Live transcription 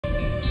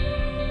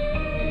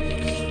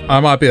I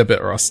might be a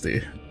bit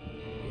rusty.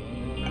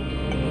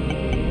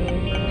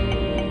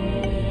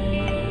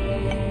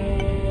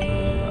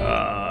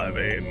 I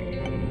mean,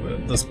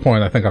 at this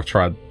point, I think I've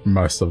tried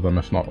most of them,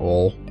 if not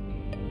all.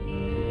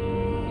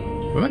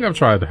 I think I've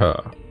tried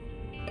her.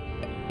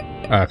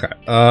 Okay,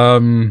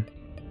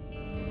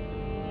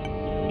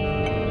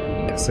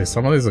 yeah, see,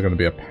 some of these are going to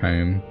be a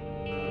pain.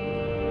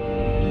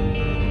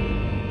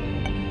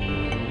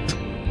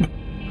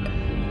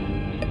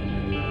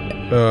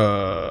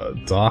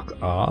 Dark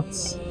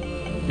Arts?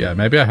 Yeah,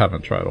 maybe I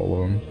haven't tried all of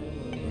them.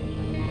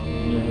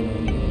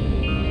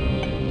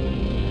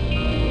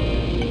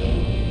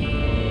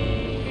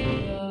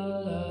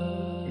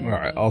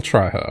 Alright, I'll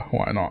try her.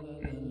 Why not?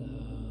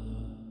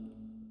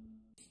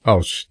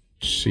 Oh,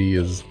 she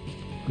is...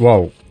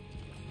 Whoa.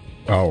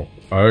 Oh,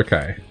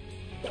 okay.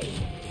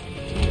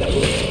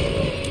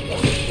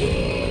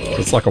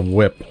 It's like a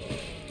whip.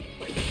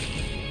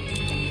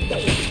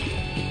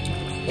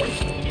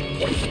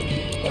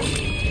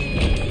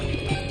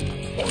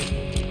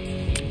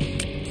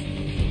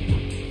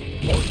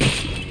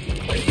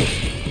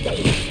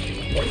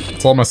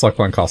 It's almost like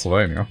playing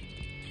Castlevania.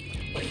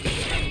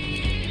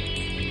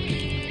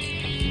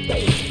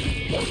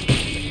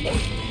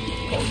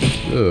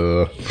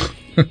 Ugh.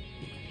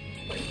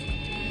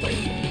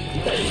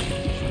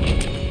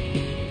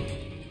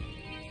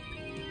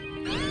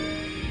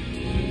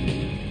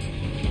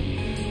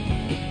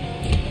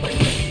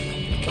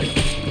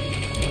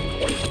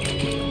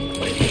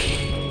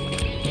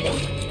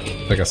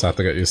 I guess I have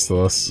to get used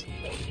to this.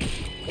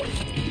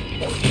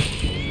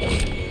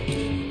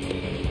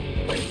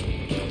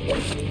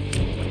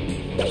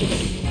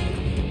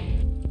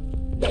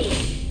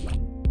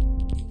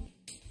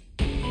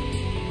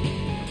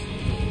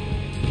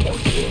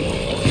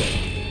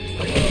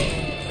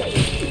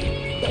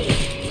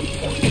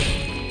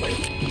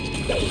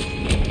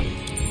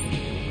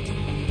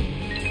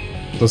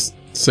 This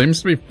seems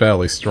to be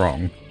fairly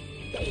strong.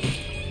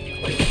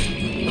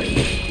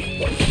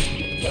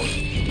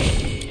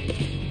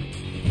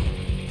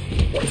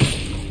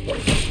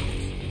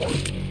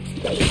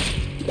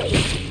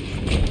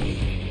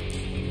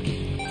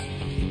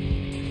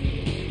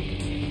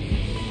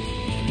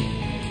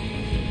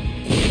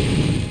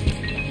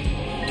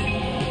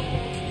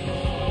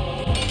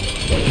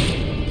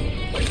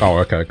 Oh,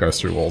 okay, it goes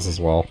through walls as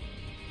well.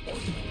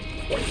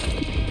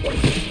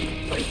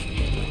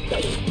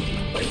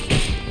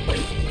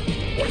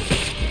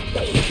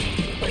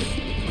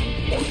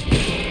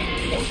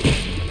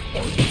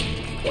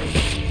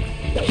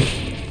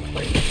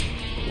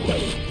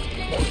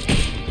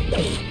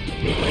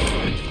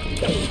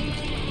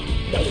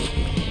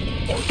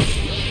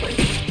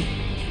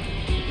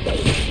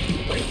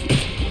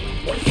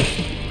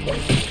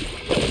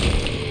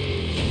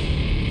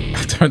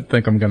 I don't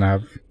think I'm gonna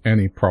have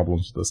any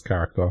problems with this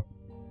character.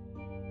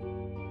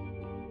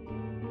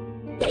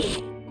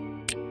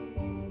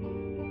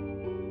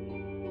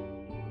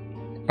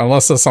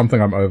 Unless there's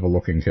something I'm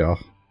overlooking here.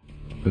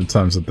 In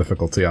terms of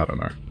difficulty, I don't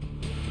know.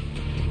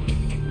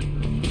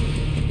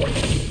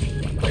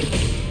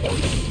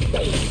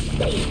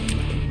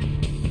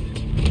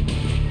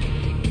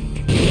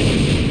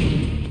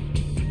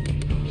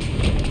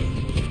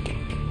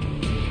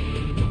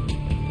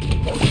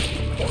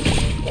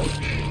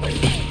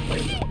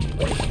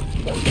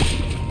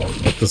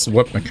 This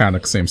whip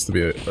mechanic seems to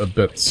be a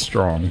bit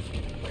strong.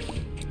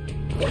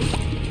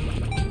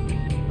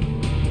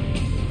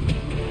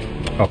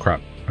 Oh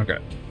crap, okay.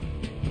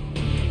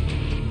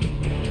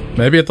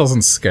 Maybe it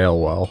doesn't scale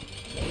well.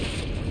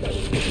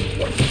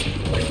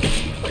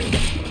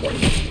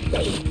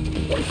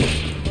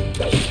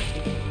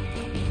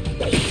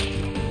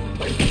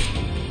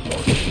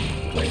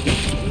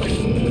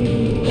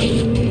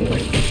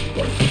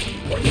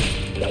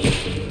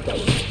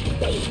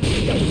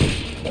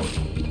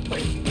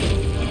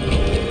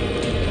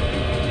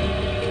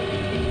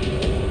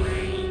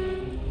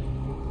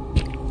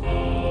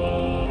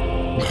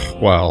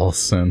 Well,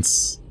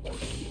 since...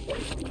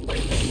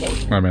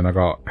 I mean, I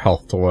got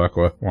health to work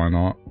with, why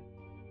not?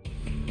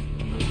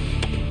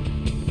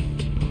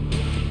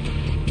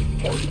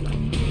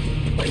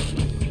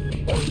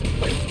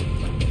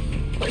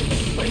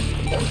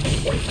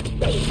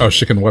 Oh,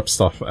 she can whip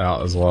stuff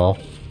out as well.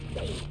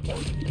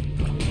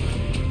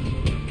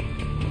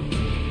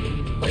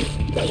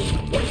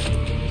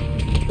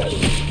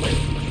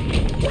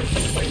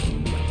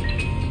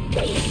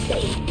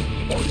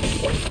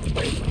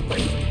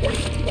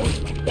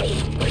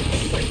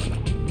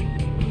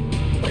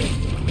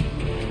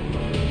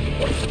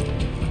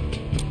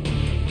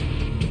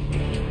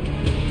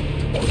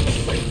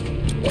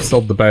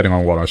 Still debating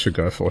on what I should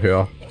go for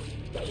here.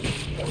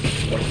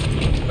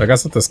 I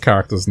guess if this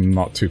character's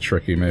not too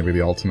tricky, maybe the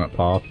alternate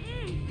path.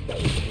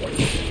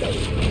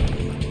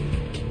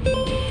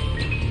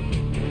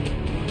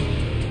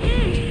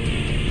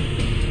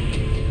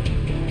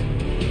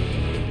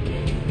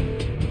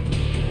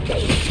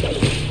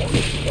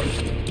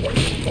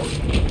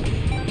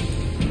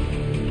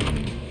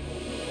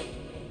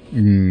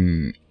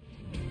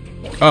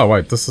 Oh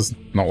wait, this is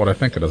not what I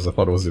think it is. I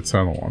thought it was the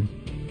eternal one.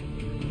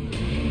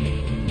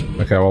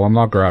 Okay, well I'm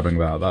not grabbing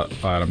that. That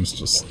item's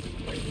just...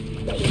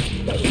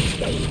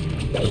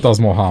 It does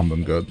more harm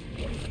than good.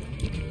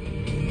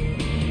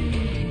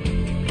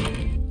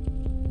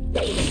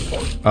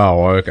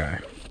 Oh, okay.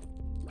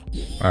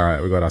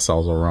 Alright, we got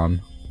ourselves a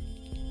run.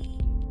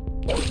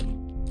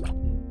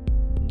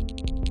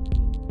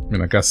 I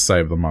mean, I guess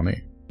save the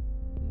money.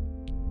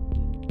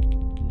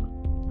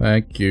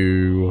 Thank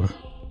you.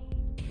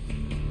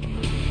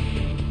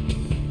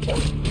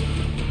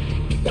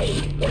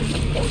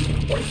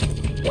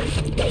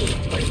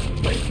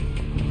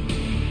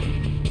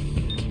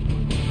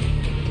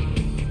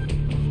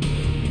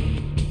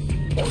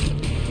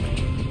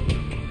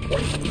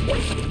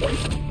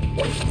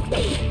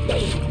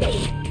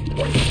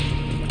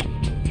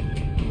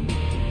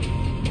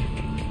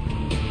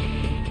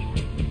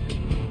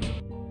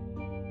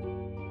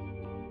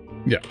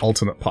 Yeah,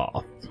 alternate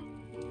path.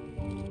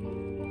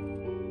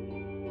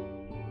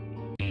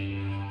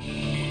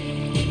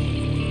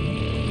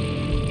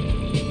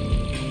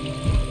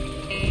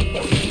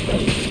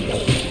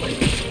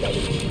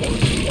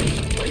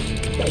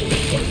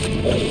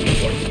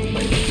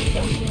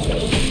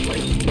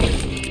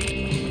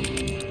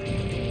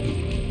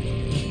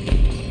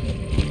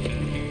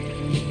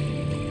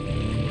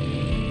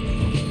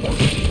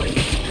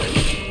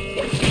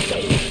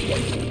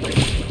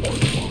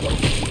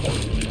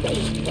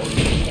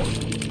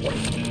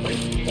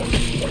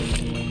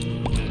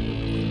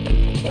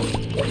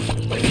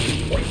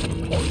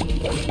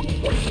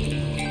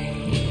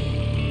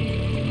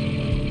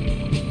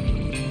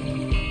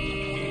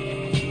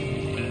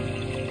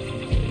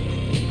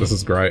 This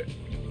is great.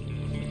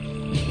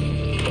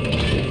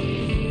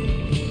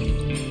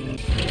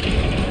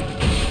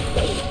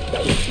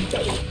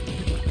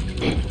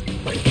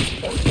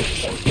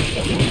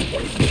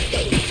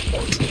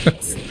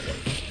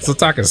 This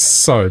attack is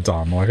so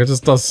dumb, like it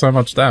just does so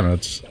much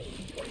damage.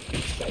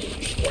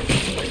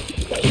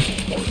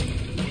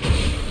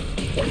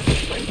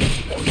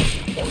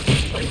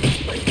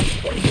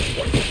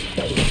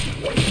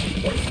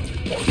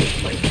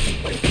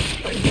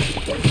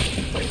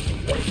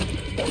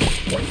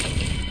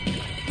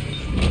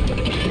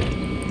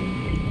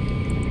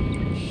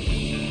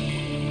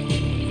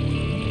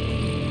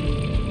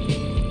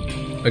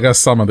 I guess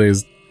some of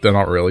these, they're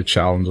not really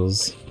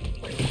challenges.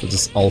 They're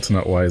just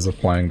alternate ways of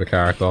playing the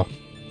character.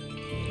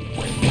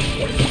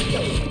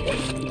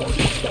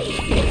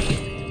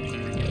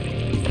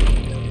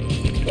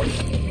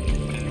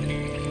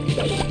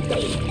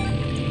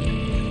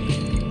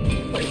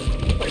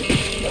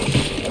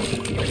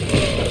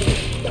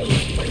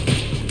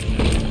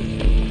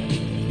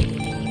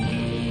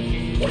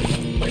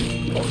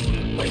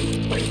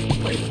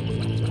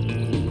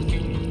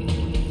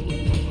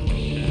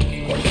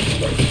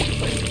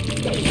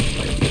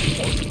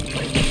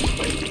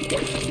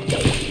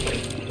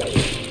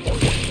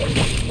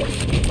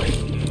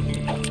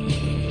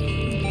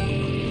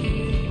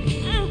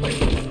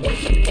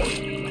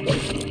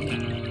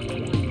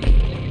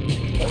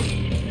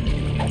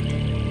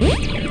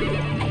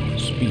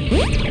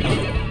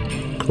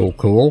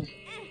 Cool.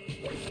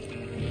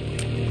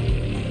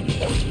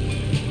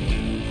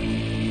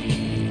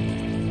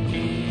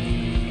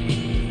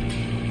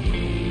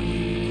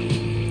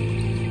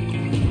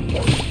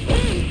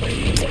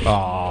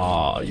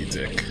 Ah, you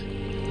dick.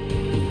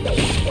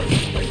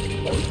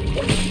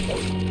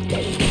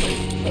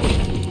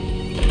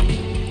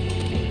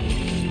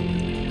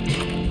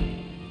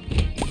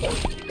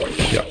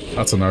 Yep,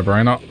 that's a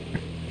no-brainer.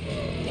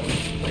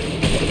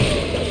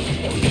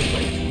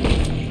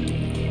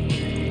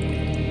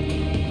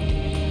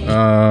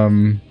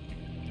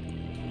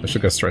 I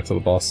should go straight to the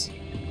boss.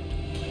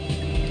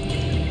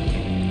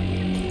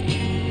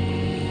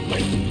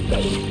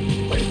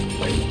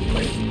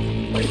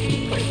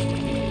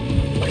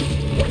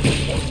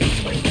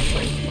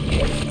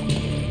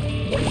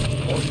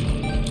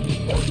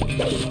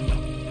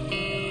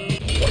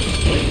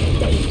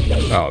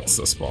 Oh, it's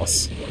this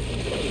boss.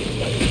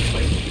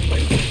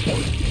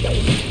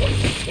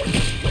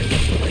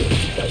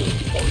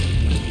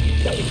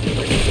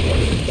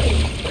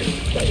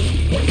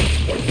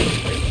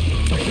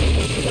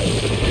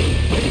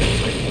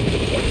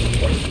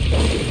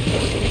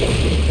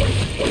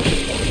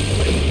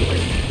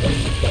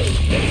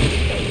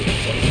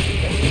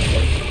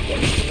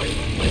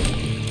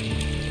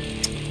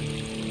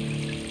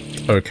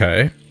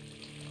 Okay.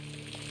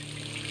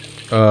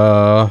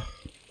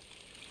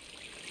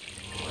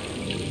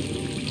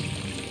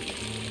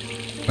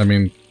 I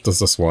mean, does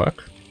this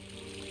work?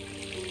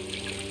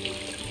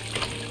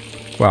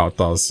 Wow, it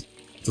does.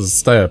 Does it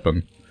stay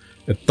open?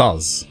 It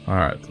does.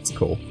 Alright, that's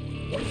cool.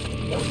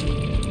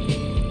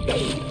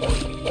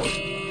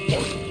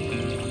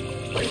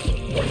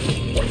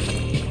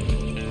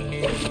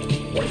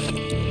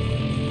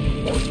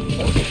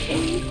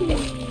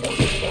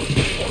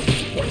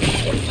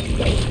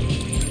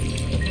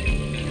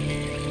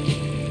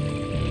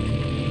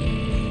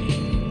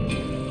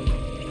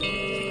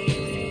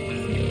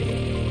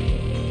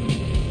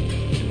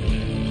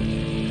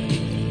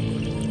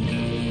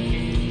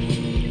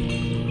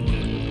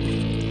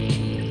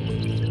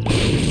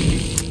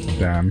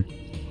 Damn.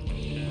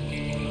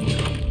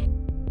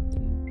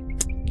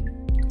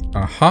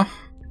 Uh-huh.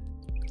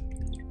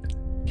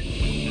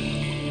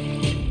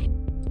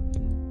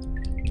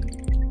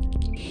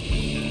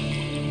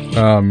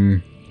 I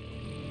mean,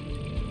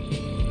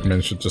 I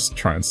should just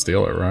try and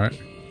steal it, right?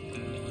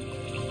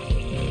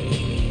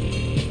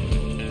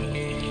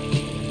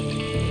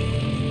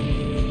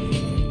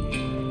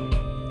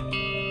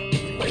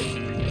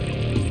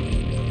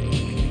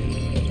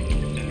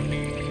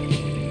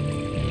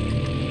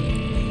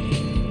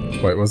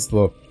 Wait, where's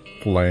the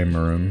flame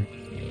room?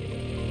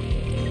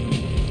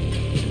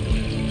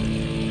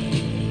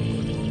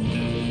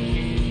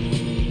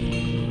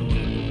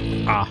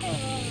 Ah.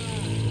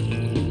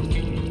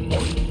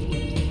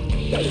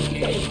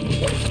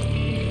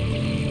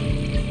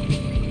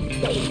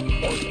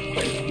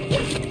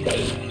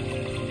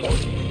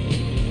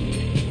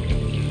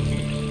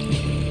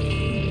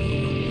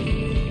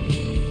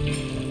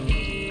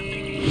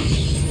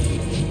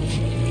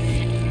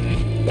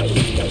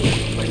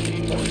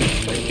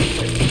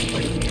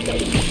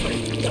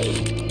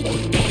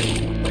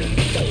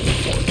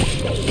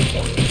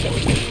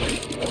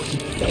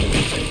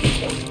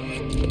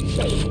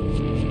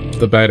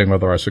 Debating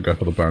whether I should go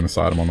for the bonus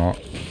item or not.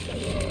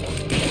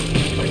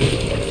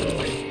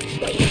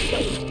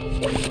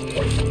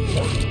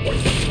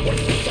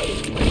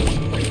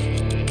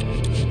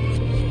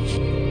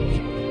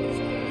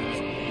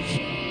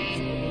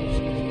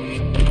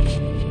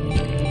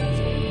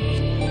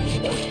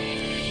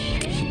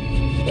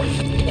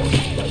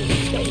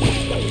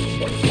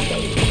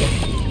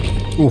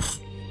 Oof.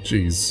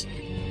 Jeez.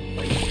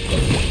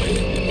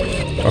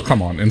 Oh,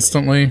 come on.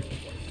 Instantly?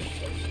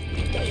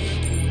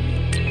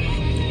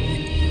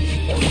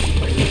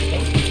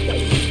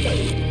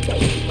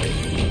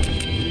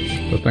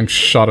 The thing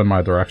shot in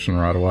my direction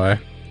right away.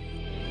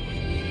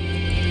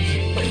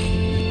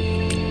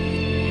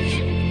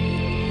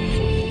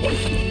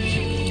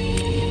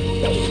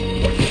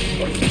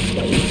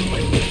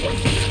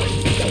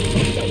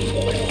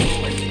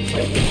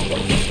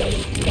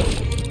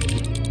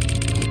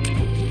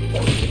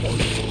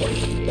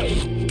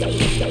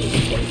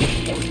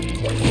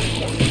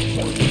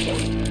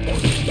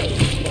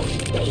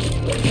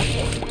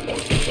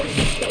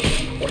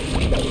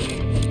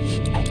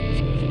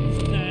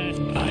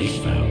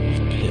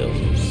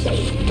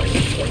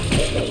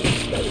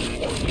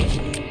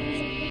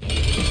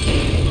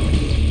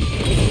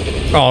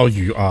 Oh,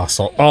 you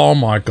arsehole. Oh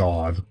my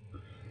god.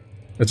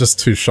 It just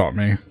two-shot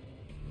me.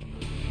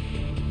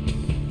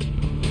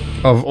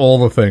 Of all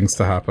the things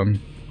to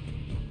happen.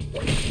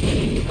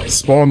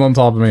 Spawned on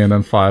top of me and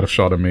then fired a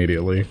shot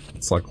immediately.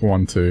 It's like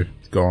 1-2.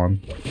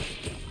 Gone.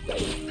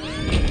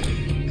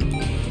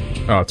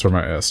 Oh, it's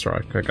remote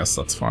airstrike. I guess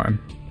that's fine.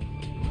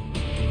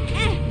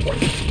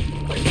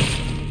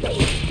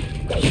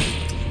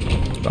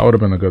 That would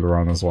have been a good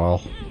run as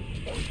well.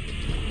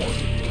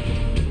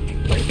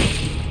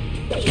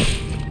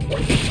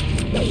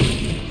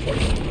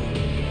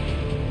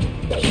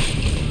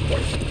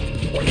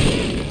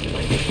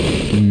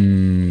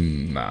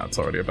 Nah, it's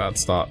already a bad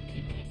start.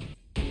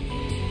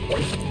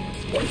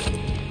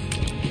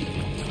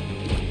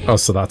 Oh,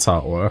 so that's how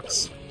it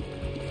works.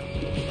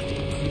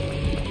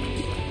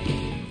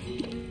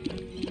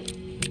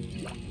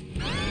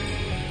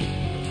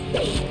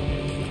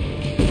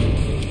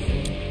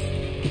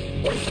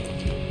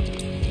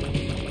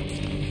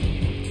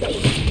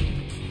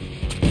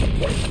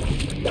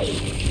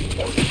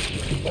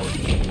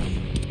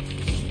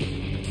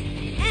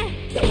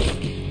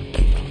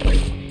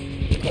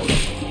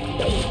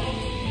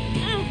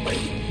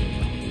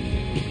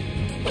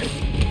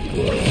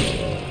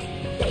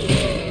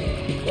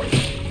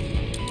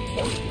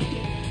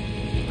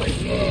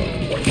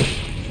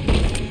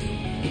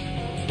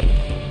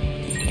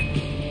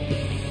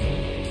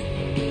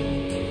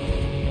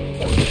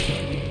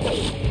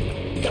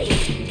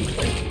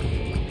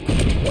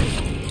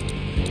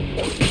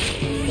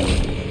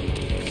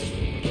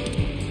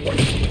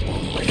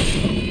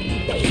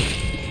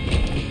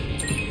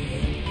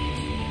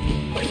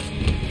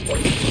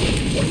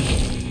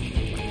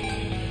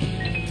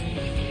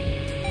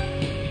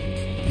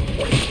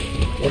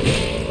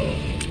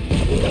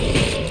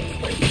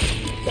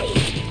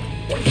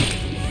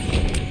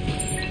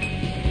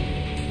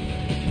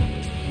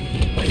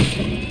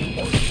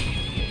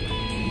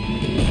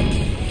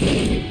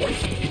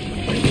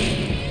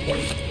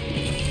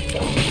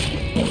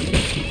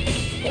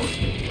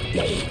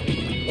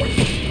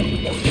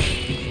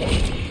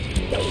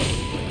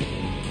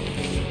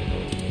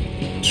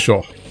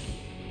 Sure.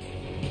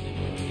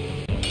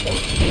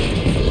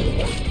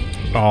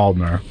 Oh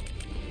no.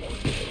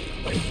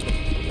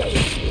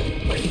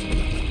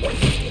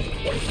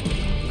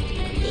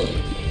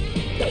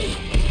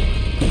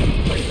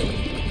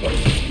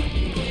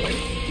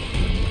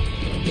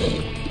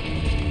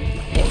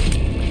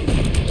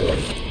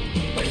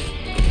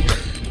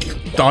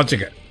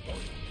 Dodging it.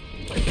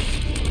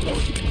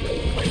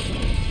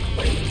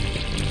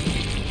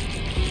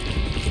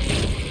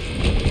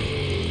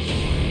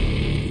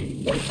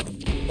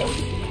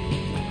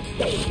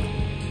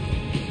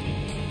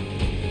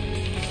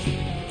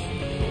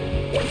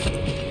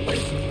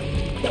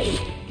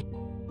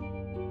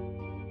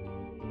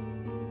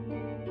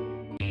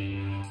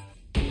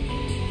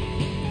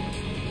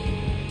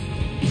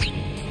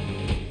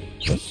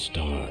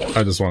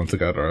 I just wanted to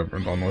get it over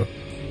and done with.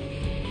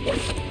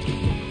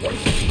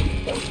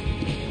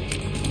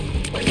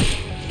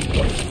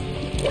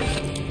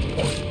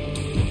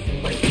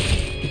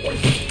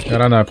 I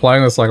don't know,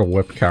 playing this like a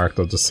whip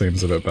character just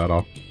seems a bit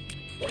better.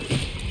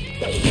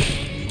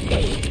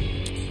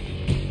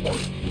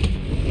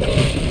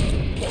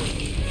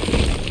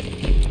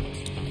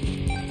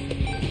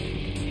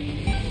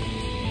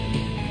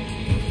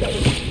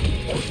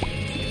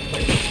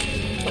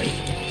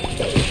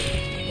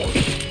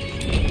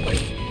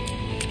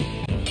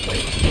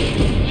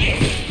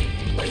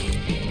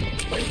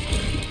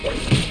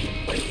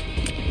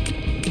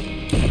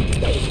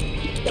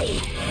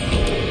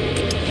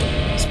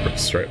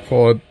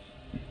 Straightforward.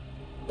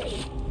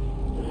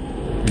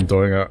 I'm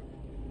doing it.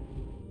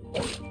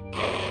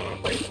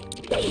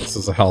 This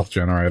is a health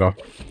generator.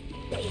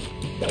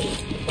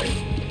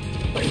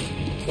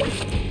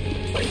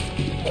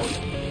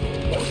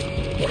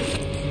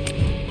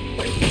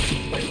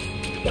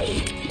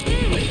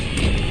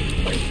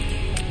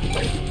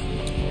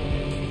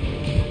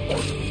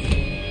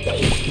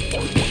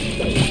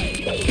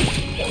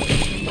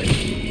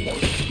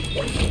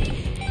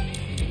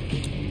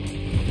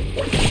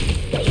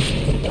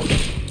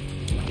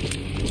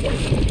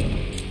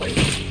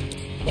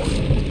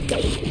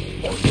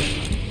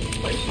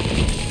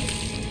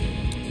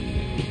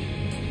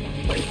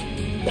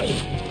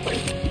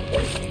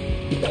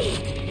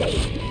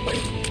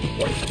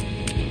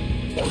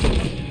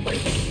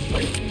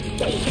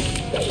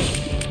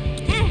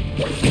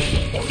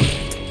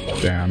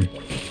 Damn.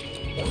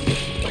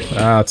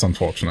 That's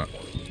unfortunate.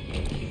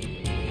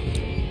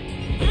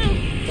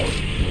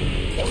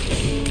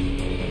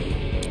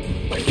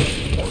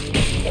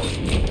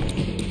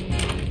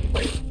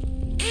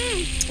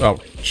 Oh,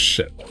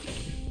 shit.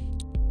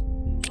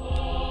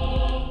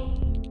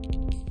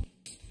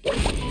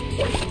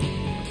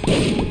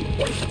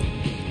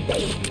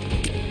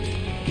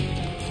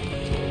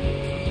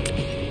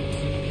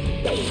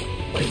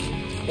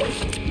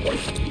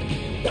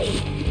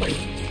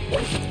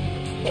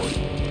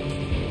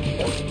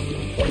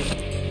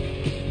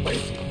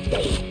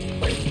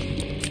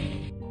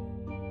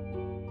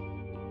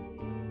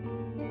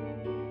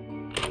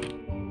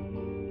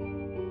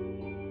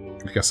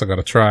 I guess I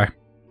gotta try.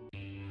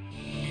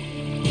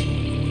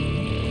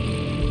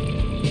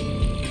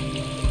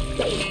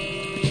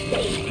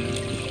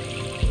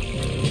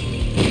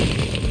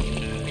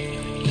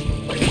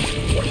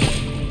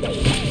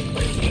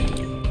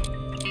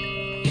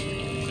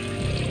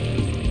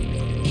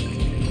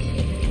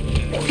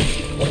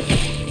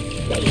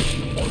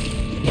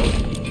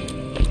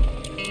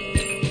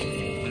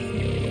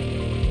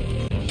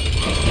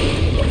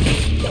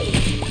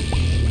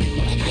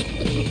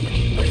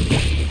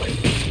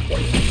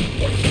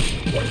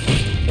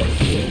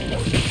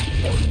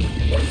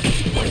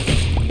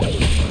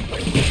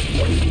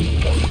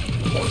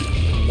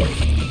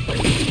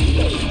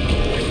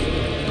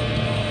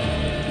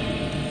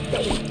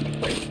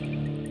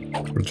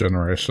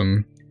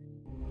 Regeneration.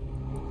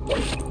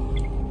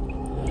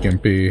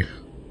 Gimpy.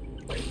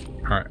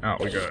 Alright, out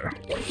we go.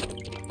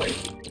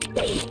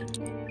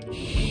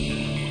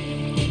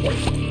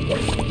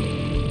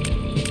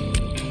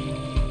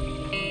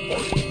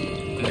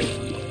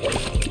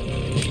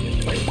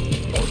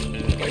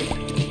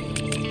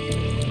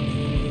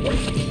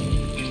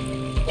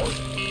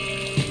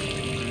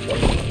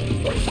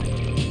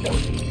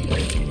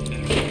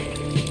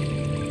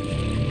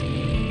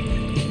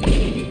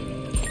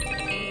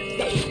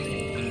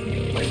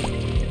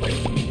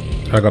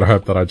 I gotta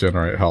hope that I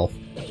generate health.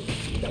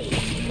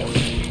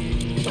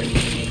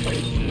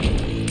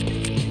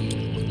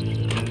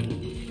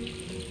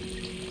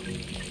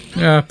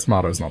 Yeah,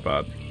 tomato's not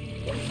bad.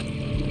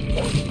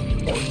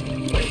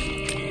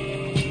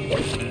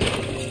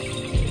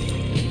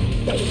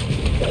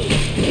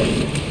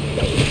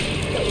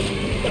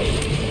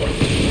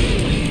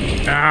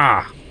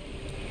 Ah!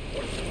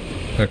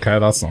 Okay,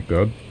 that's not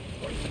good.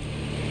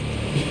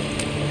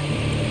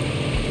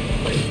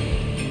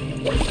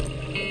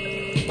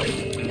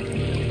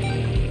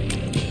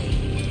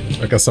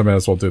 I guess I may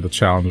as well do the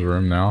challenge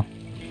room now.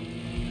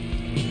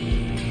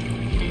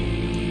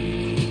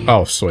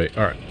 Oh, sweet.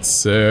 Alright.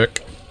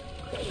 Sick.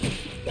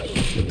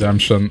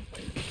 Redemption.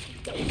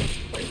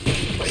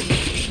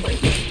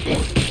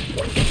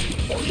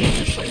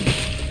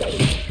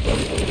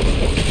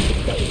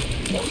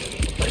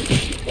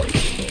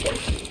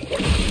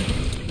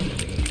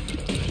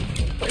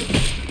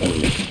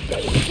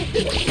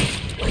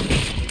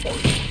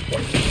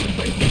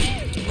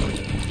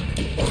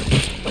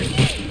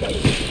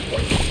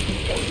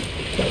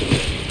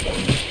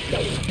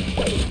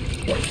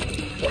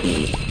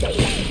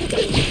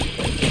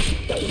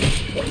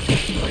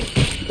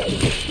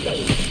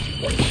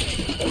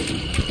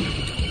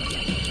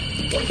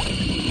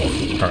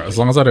 Alright, as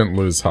long as I didn't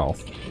lose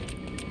health.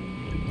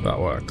 That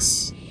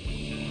works.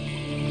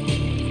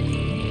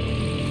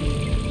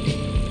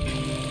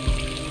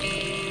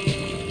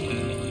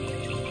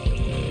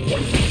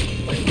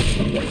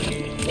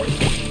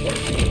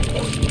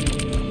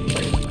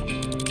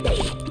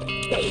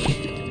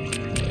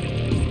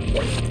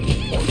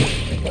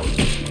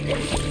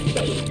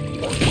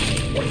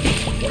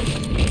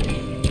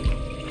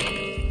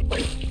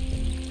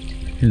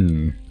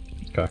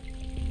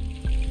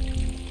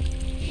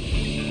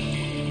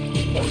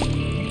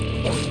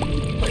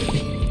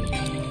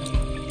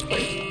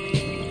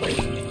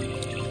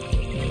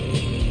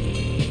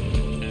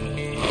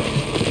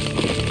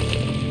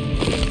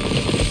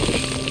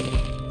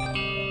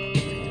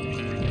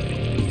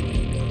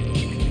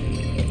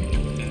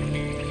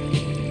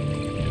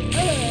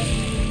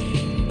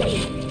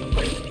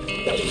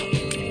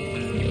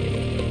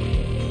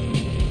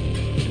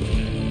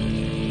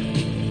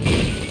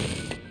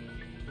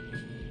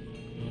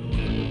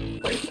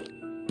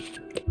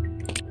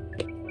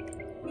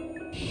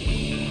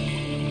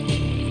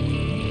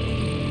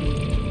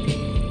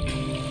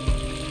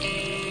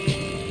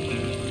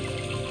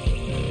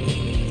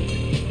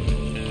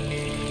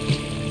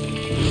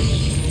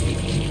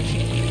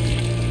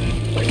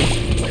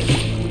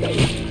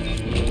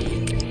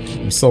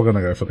 I'm still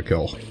gonna go for the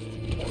kill.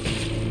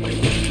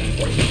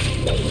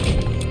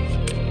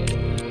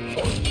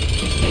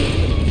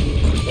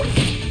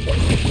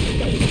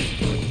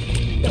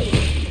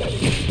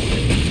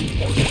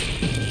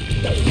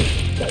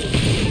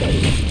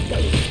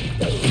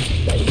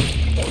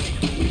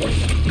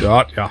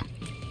 Got ya.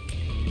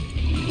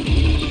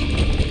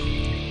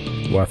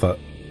 Worth it.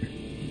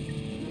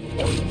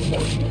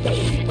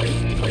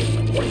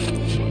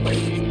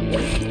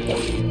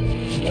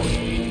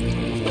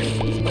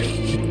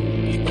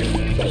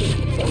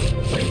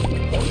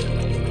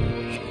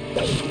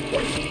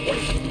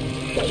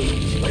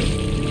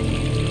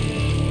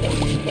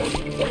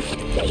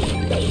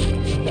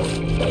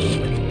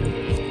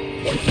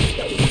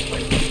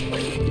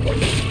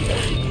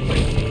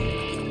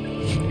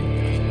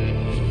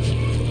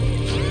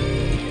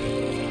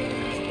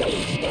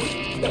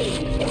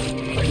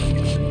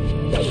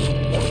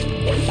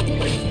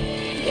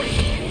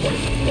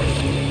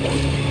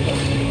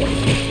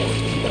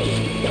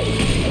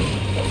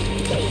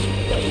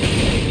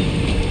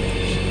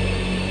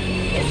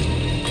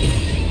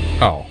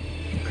 Oh,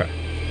 okay.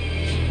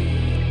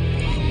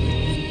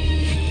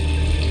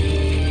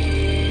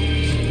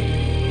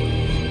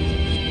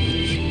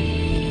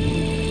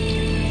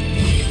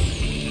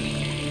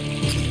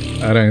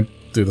 I didn't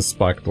do the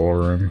spike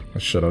ballroom. I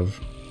should have.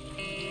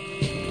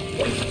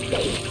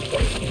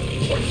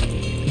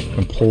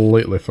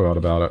 Completely forgot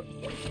about it.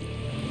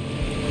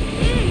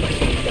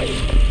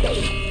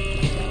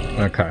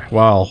 Okay,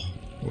 well,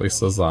 at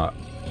least there's that.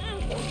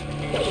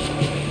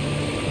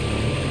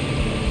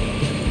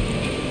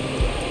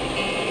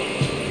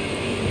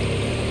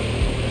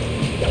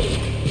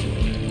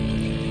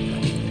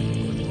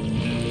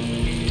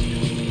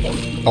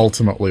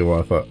 Ultimately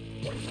worth it.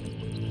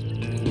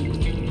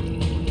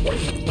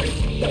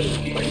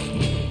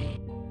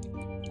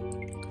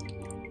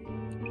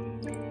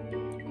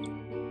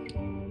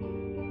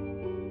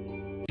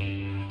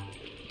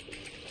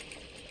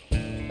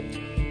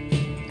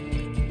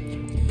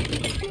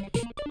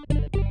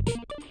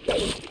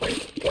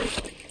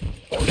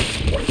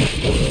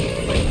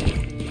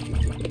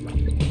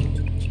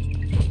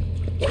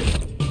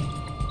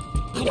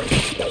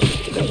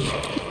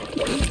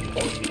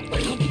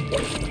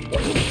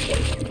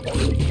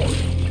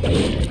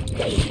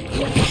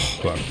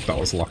 That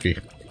was lucky.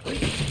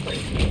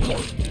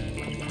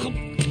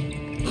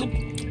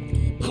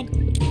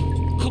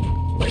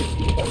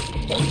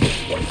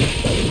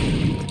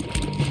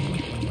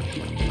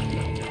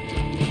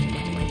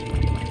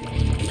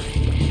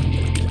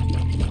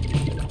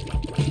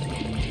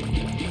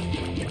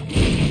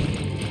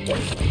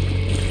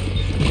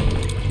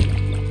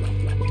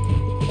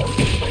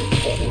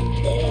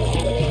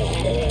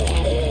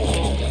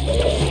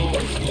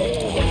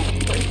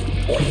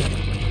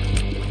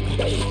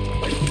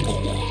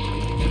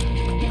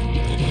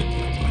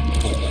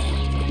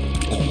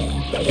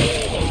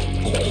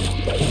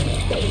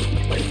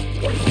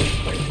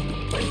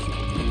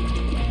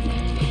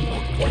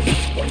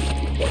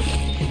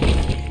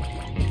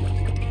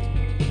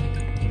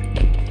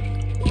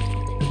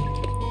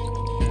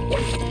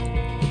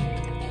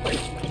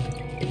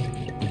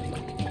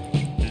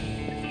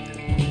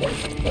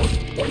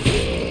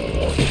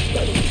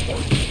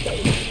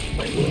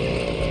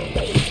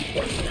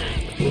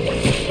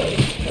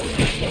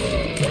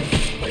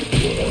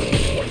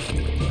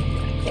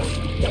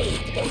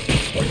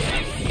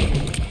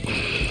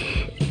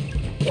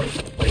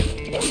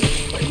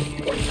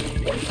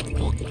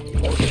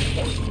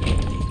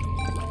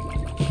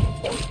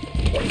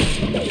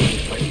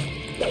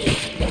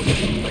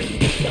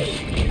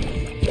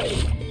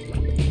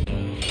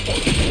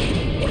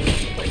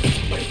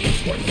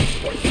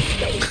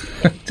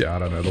 Yeah, I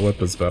don't know, the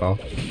whip is better.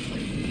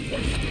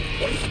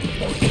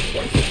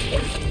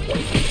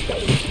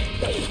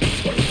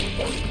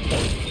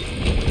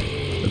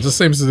 It just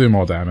seems to do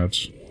more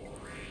damage.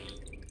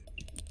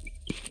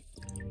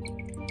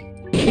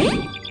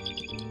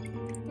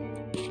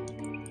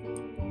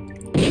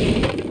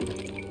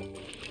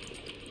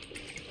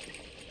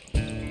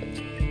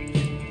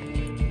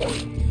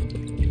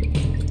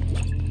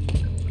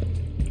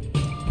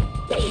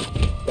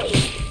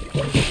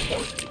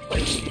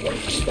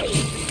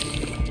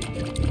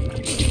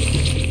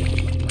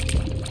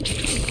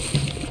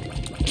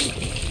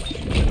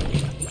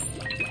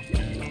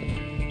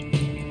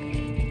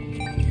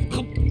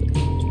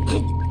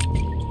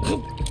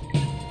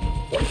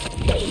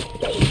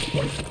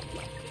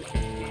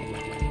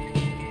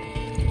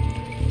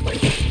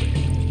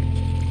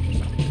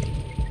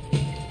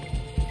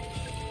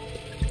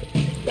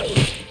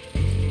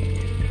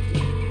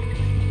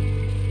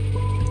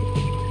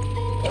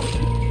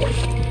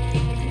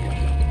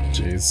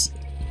 Jeez.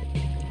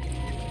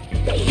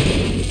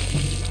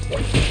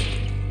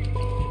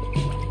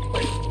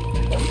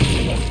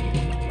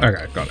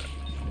 Okay, got it.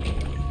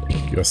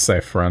 You're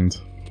safe, friend.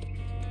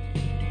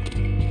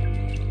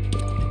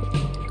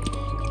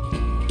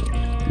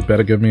 You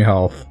better give me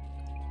health.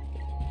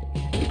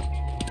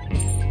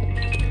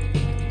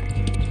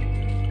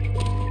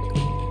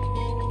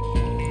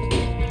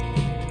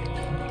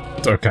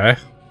 Okay.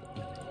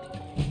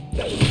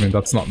 I mean,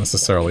 that's not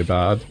necessarily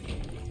bad.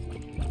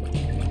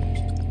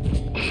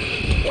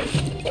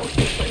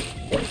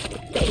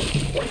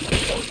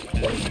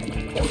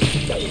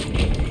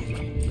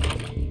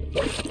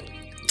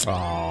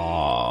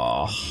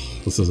 Ah,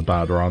 this is a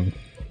bad run.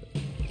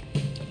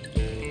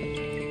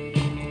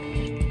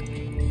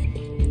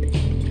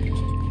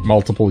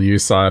 Multiple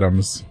use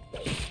items.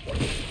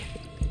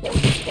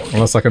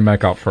 Unless I can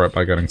make up for it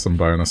by getting some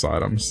bonus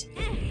items.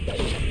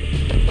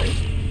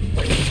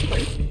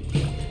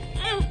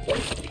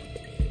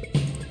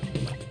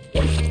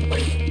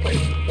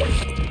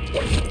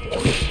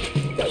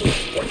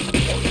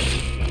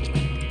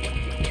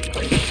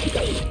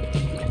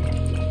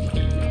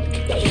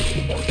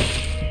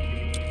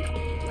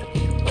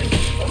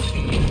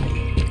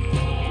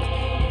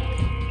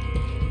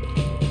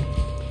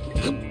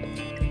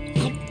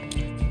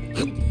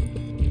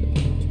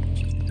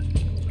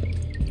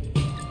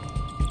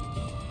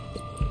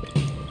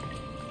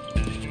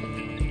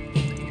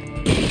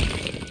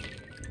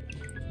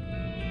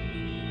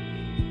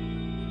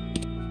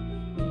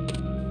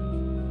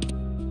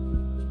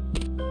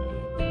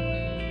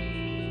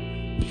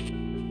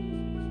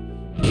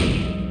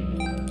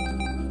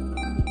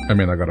 I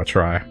mean, I gotta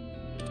try.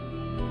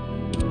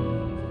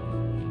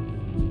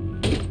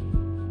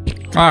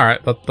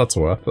 Alright, that's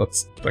worth.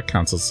 That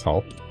counts as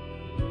help.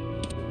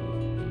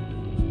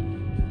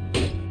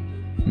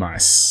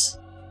 Nice.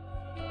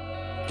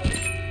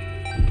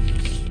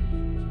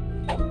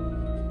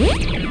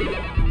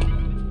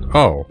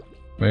 Oh,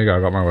 there you go,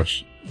 I got my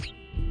wish.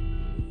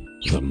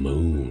 The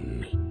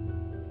moon.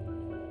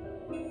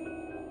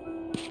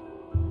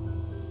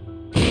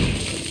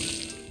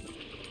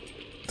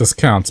 This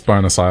counts,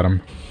 bonus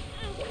item.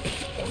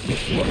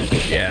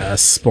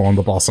 Yes, spawn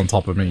the boss on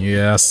top of me.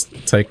 Yes,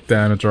 take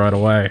damage right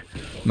away.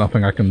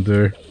 Nothing I can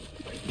do.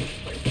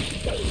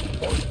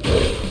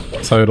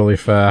 Totally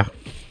fair.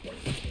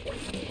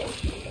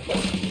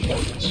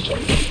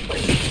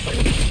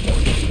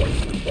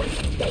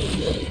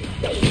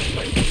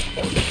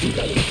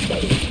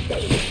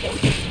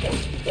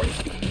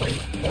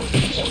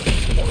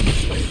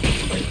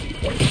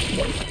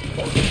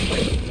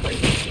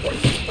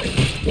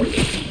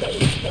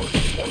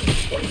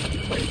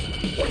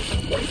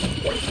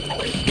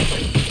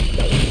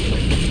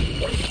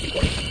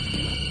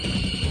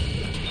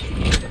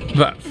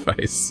 That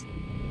face.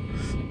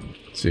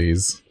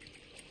 Jeez.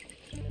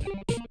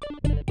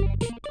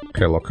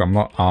 Okay, look, I'm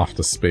not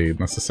after speed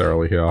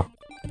necessarily here.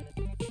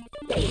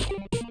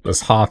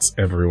 There's hearts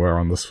everywhere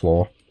on this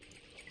floor.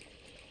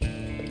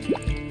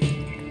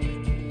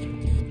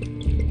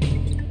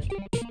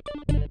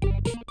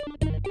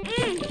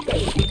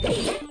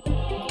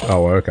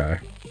 Oh, okay.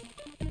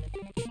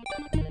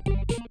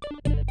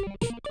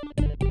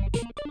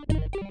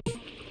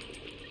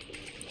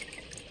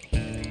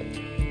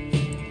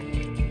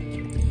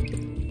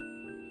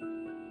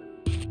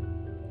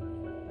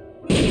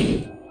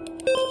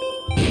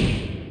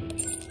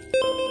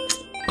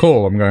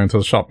 Cool, I'm going to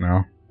the shop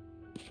now.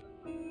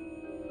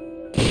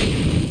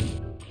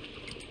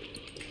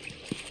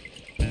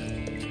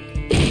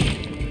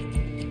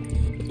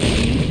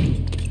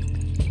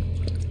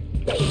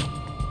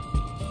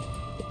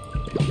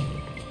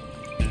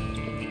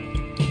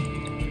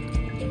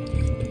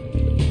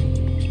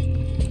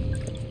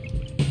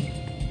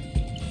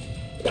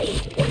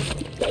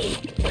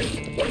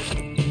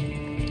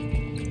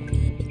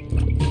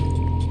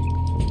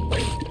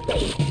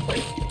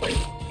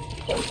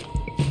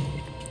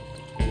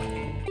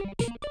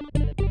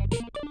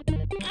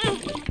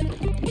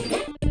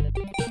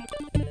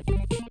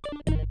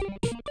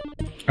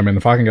 I mean,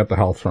 if I can get the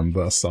health from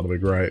this, that'll be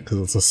great, because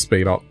it's a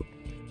speed up.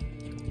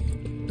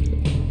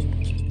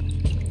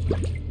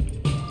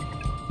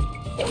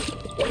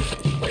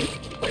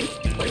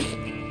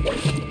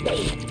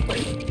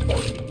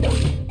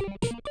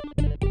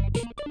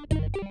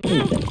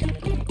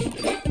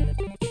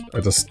 I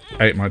just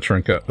ate my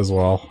trinket as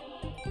well.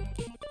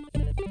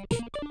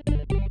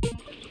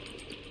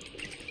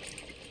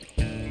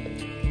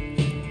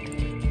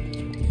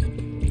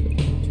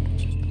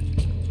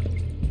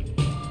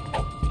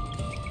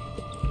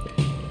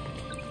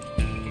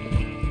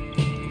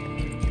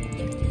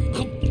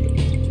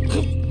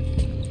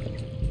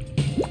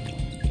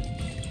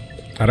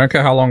 I don't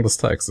care how long this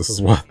takes, this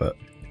is worth it.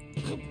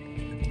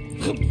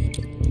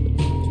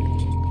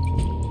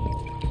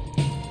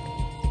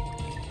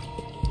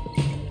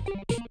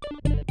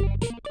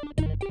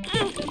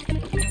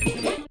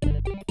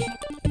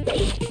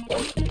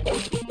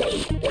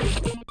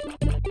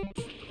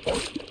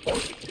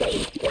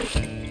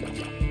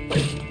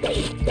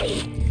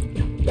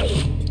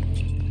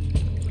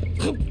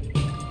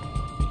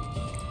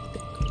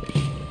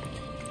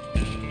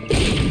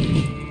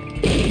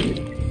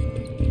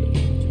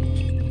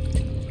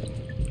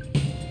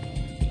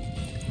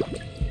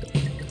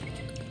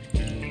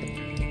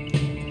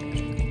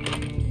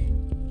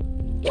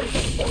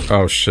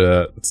 Oh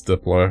shit, it's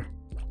Diplo.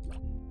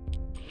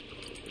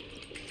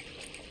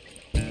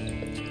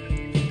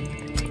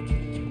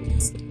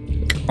 It's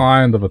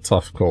kind of a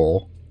tough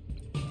call.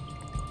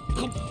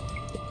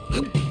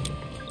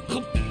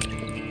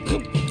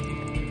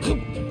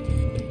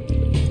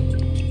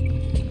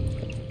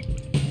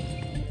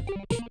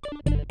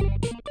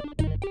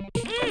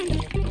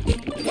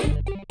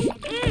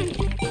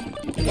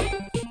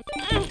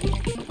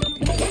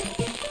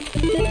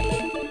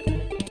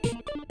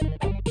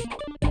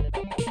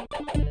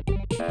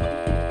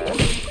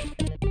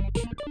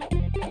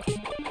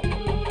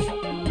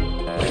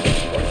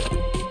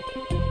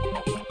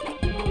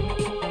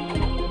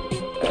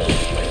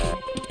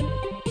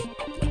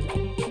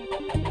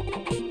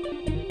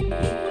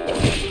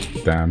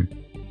 can.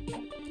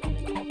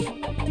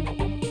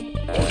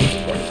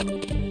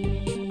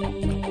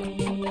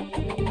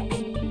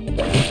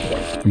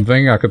 I'm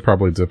thinking I could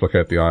probably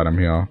duplicate the item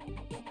here.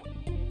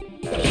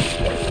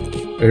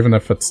 Even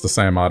if it's the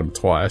same item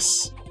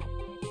twice.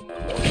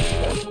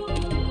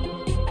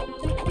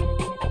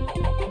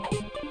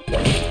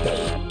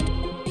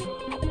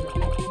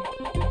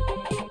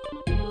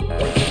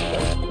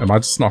 Am I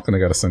just not going to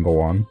get a single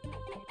one?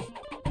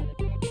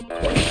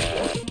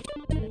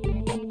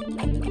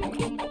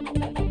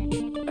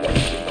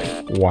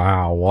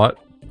 Wow, what?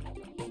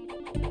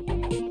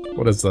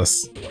 What is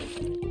this?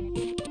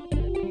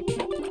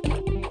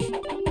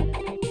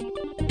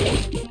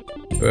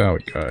 There we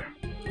go.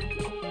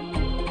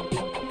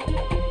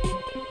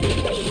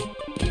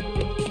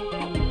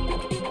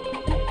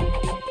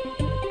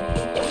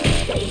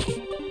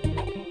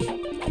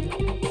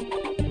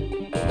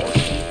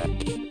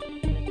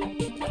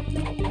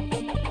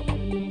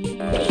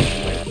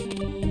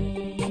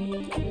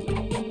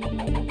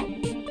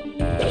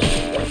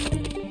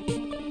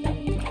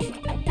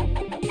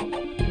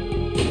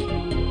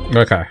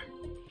 Okay.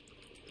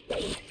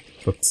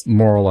 That's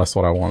more or less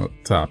what I wanted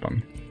to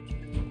happen.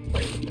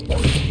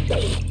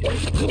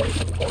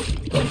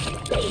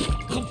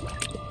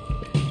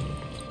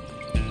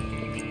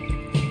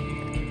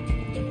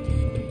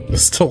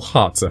 There's still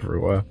hearts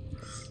everywhere.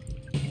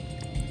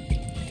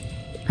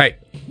 Hey!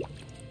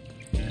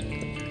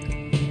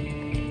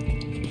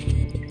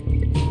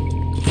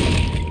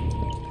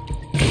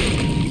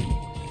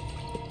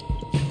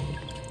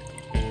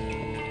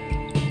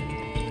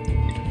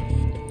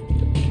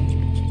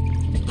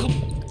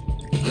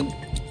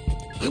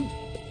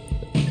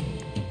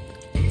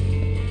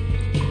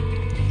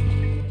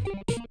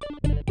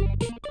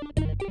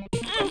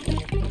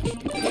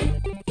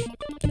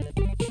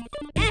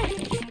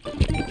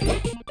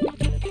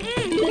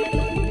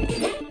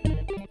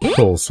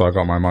 Cool, so I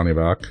got my money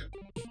back.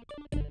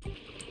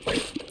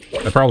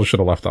 I probably should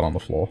have left that on the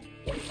floor.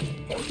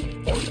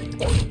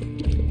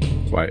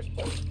 Wait.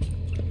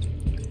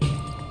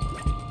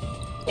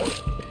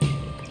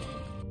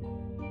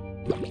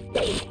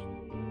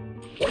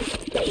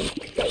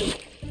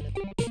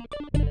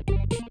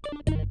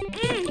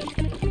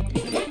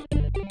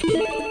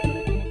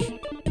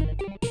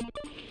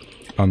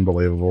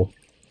 Unbelievable.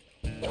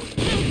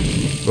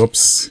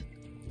 Oops.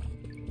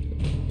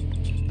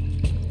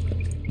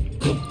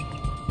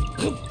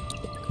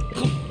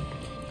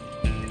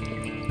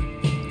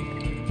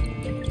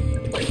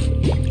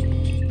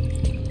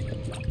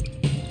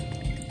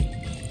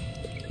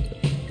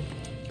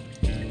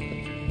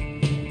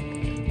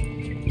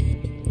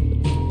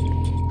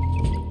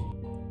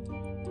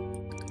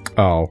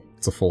 Oh,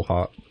 it's a full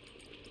heart.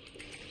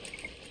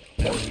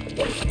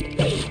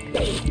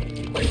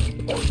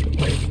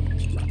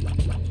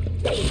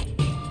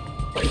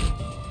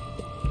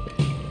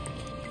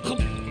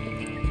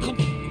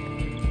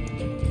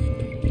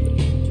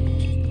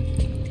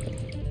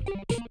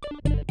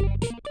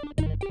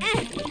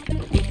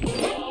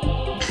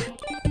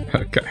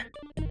 Okay.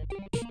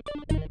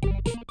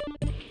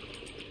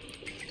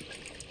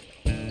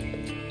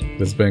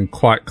 It's been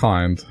quite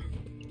kind.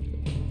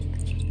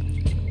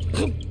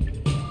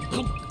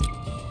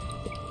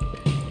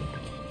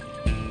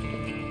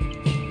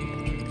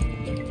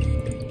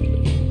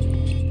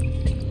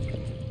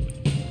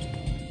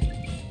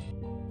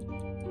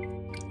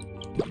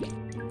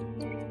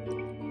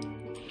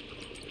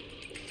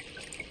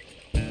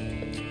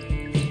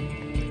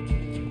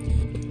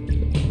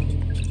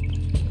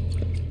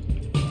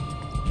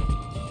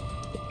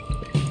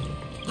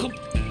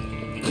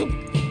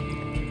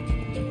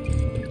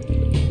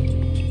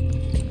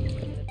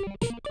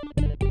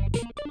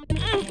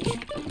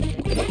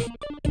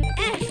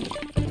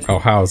 Oh,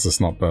 how is this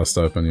not burst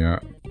open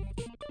yet?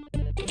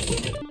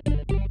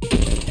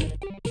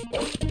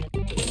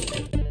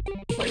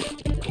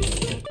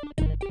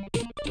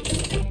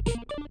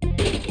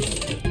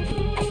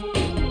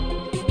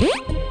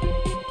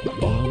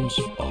 Bombs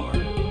are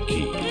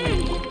key.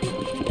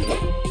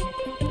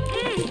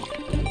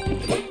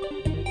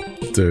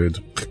 Dude,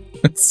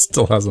 it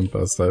still hasn't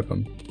burst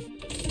open.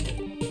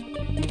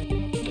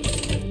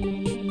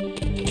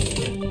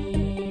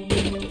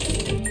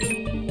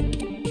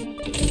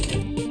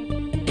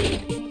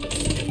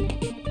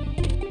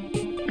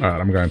 Alright,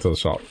 I'm going to the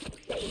shop.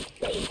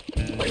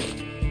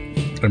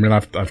 I mean,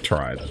 I've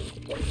tried.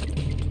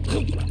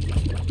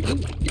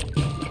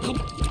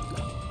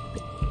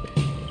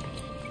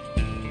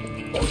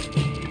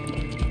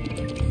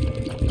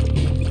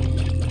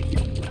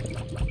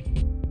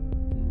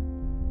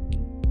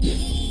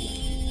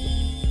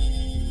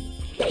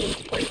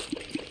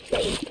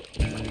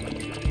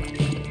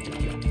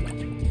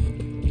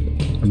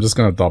 I'm just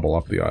gonna double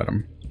up the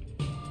item.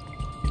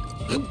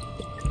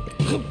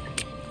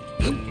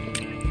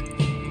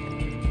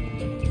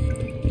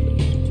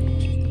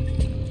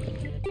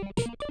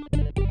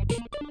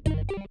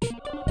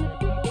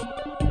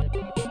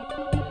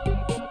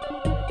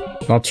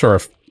 Not sure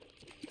if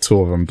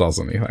two of them does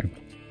anything.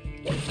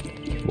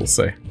 We'll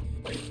see.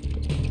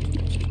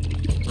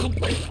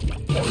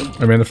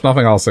 I mean, if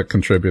nothing else, it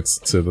contributes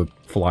to the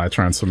fly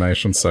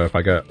transformation, so if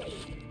I get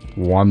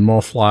one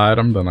more fly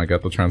item, then I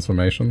get the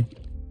transformation.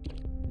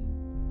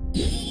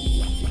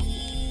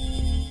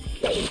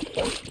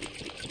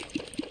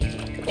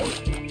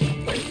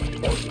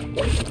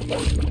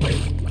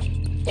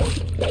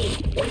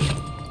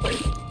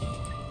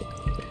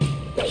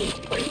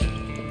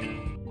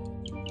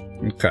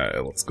 Okay,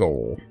 let's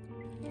go.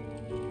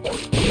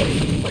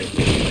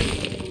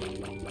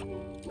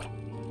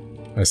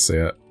 I see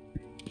it.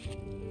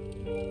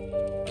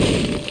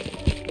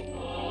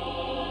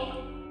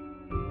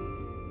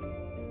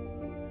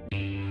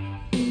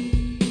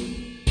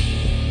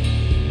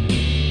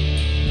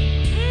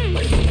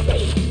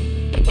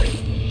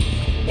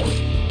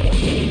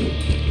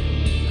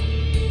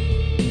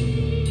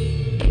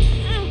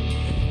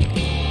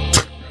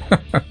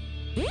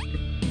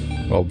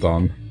 Well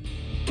done.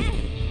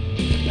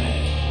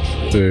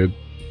 Dude,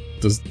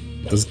 this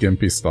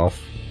gimpy stuff.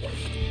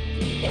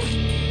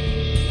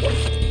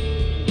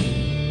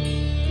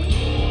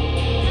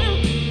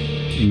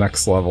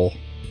 Next level.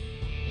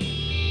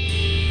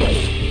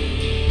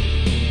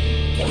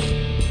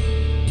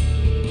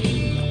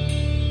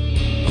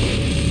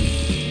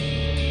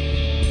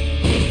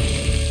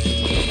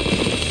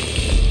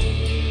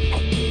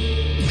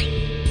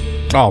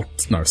 Oh,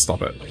 no,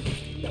 stop it.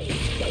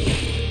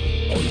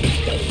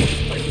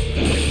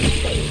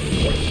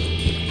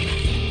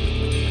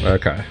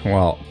 Okay,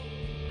 well.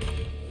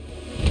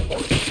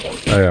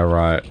 Oh yeah,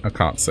 right. I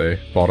can't see.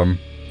 Bottom.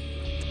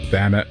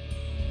 Damn it.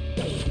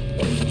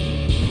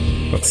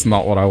 That's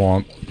not what I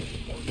want.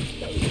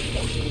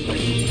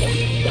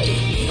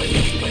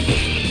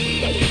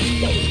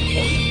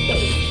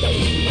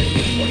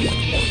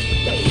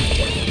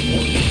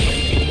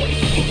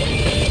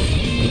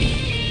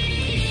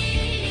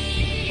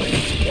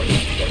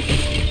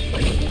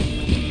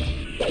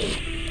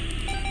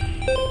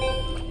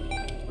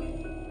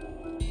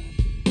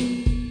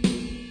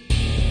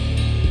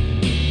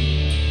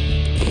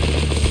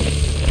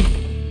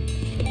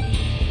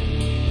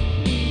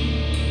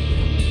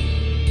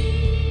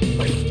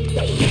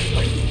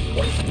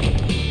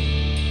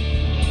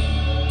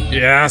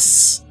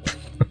 Yes!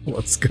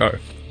 Let's go.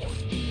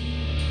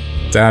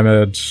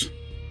 Damage.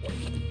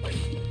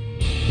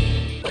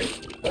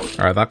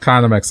 Alright, that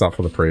kind of makes up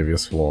for the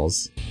previous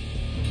flaws.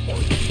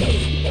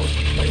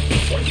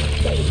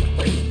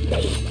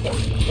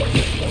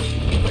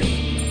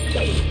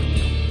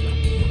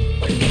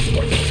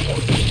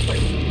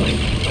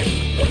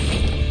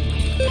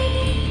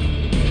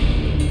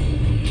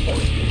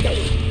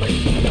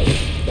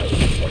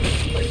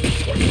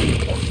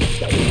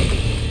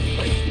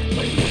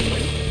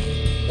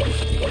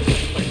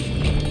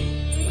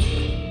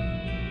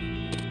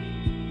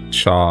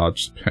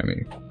 Charged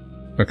penny.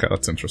 Okay,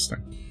 that's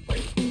interesting.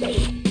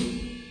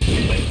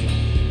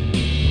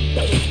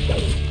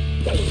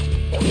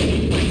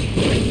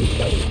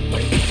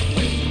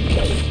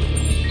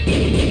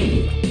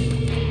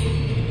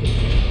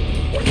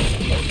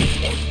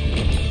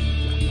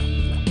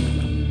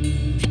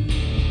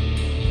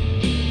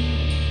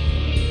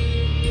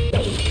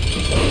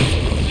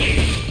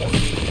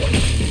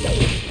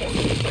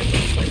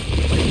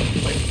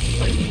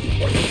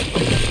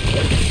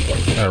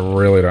 I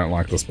really don't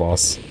like this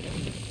boss.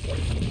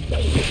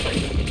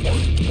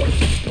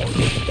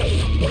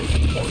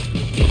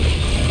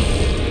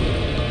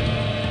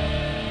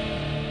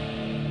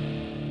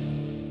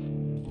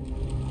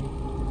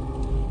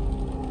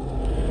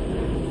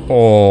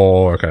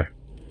 Oh, okay.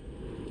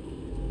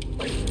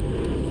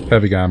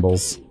 Heavy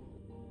gambles.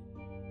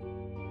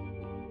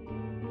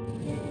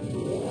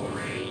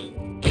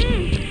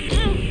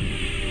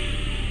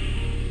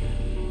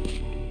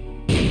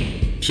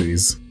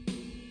 Jeez.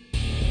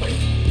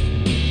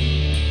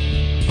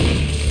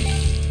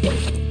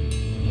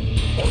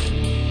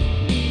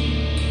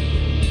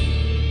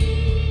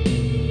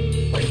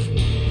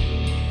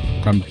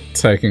 I'm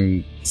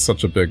taking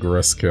such a big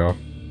risk here.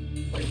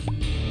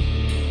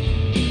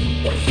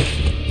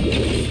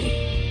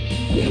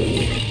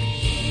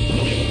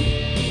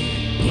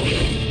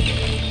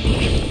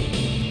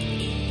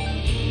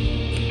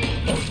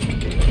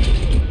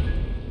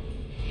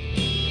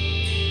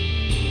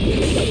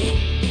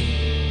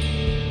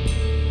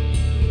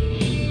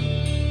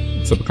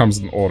 So it becomes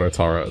an auto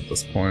turret at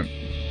this point.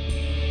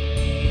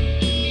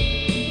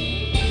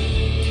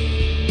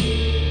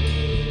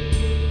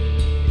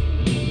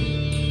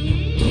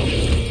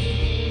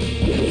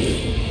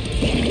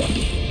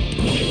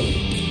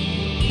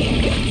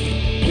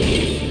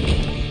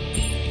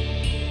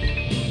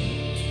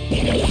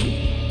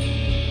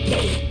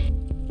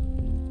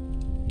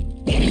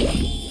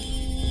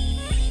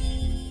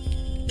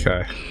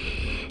 Okay.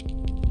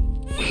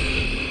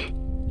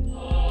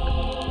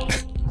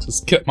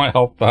 Just get my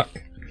health back.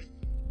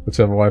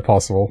 Whichever way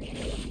possible.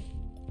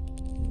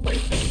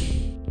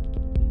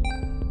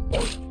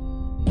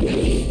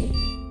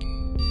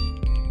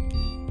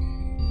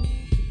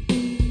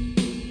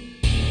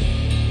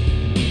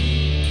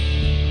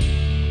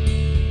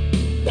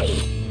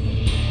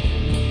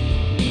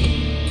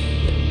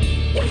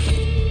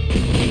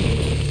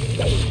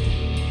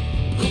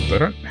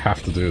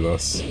 have to do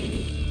this.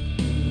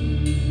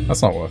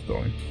 That's not worth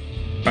doing.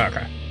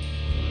 Okay.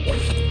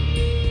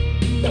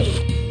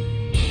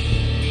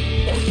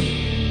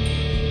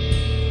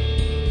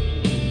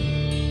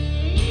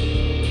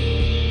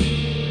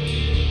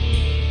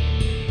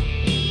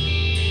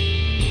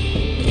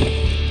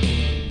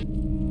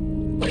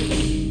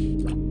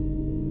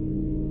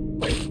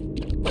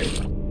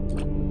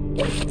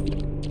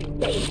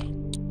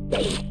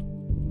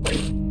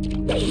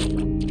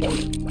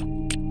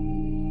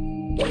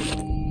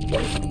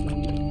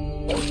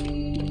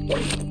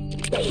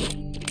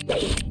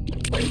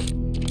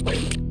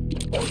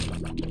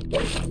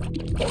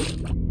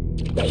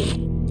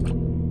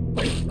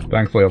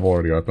 Thankfully, I've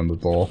already opened the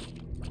door.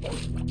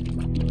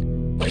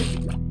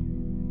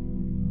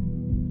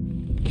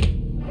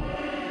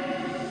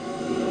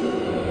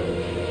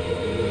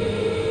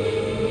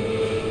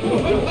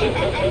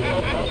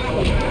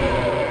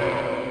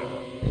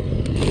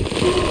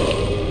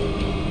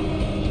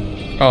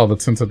 Oh, the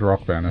tinted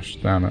rock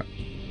vanished. Damn it.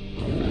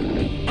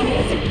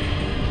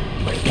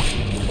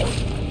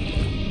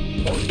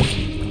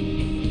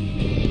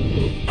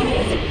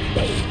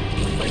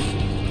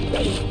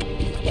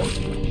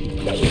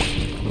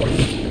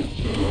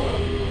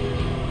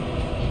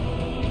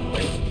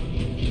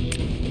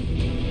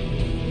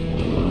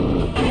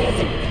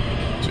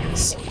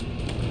 Jeez.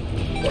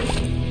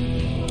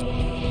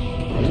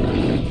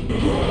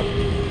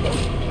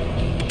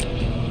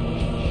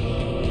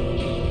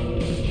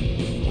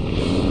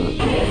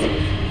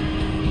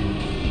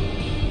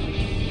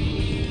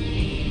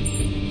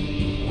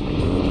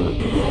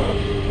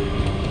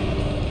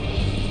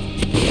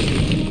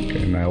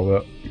 Okay, nailed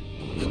it.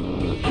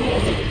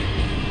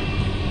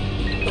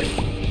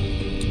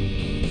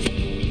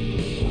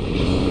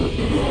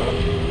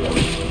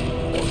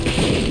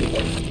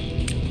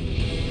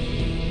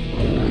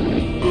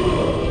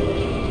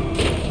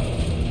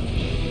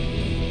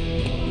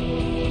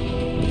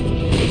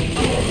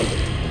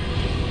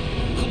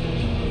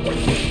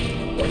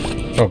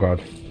 Oh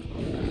god.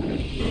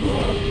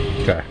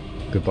 Okay.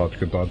 Good dodge,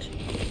 good dodge.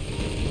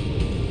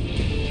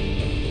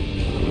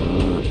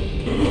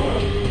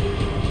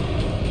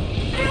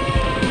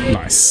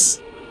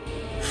 Nice.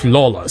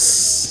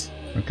 Flawless.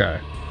 Okay.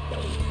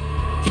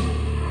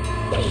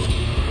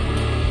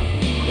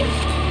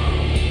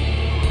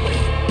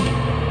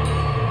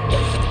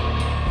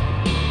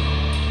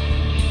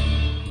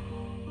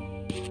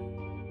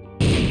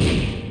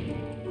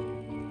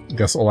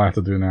 Guess all I have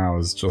to do now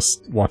is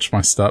just watch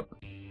my step.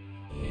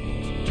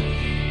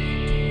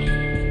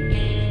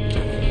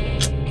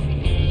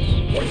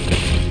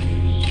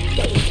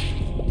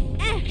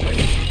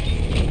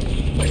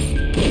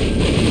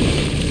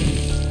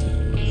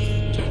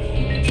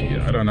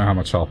 Yeah, I don't know how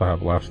much health I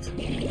have left.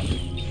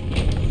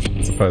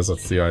 I suppose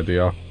that's the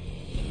idea.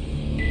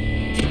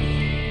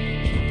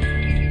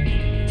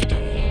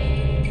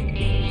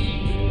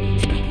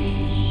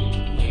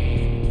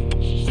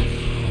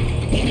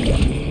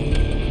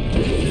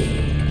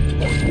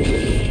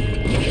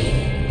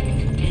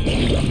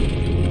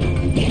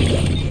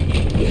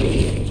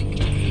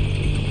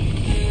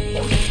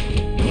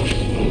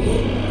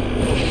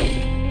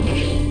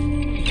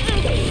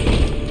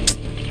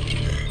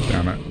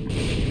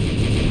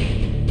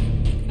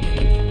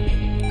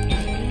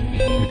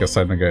 I guess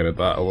I negated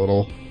that a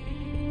little.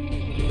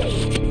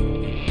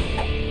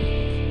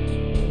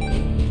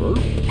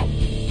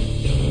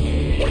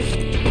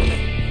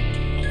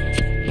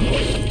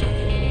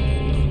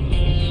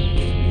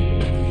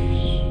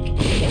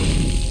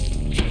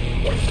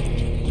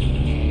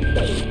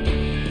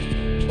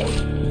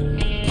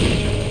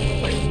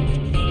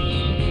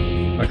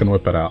 I can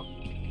whip it out.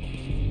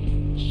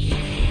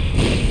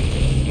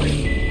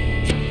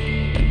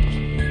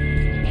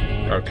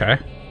 Okay.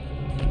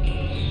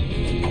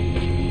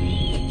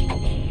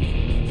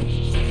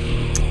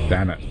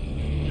 Damn it.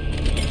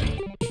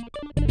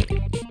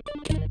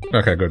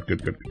 Okay, good.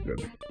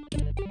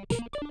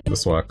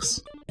 This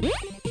works.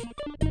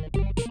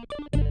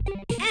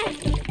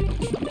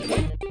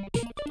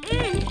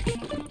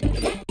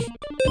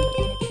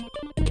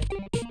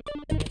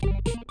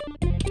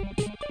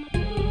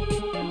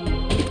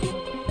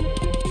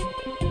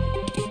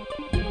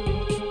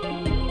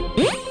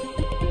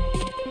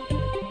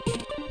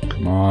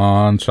 Come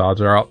on, charge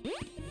her up.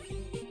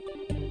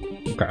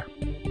 Okay.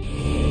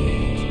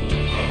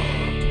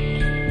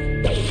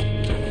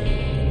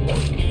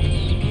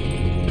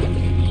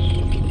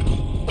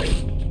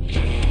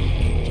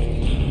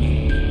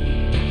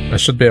 I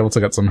should be able to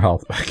get some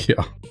health back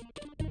here.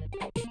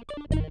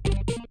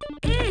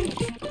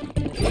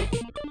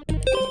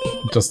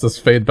 Just this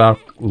feedback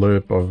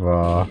loop of,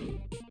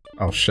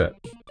 oh shit.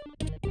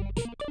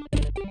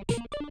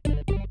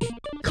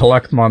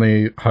 Collect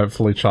money,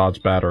 hopefully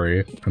charge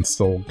battery, and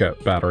still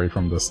get battery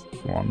from this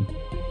one.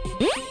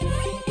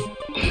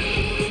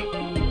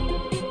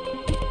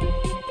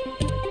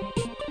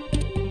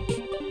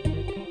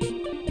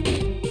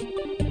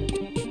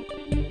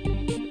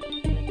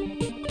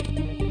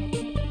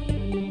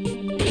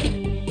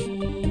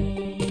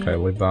 Okay,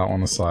 leave that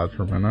one aside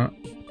for a minute.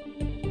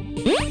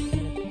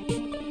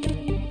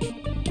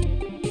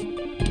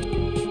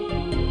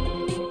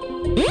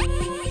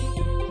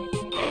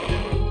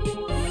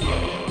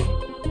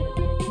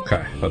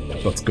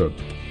 That's good.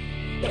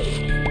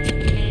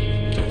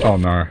 Oh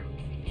no.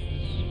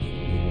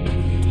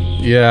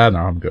 Yeah, no,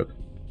 I'm good.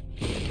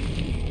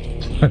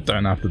 I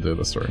don't have to do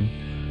this room.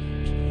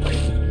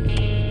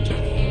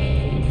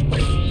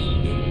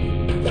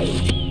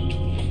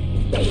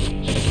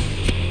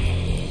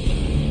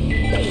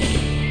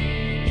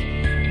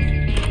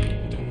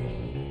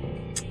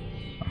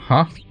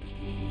 Huh?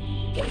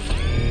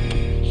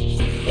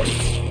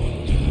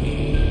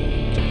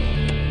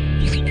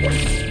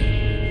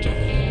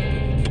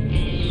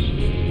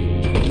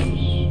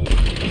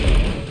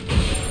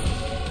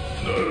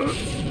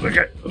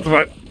 Okay, that's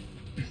fine.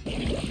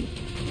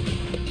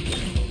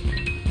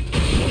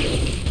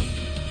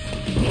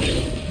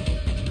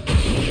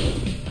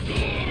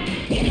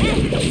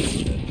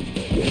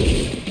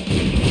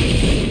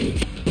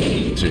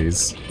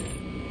 Jeez.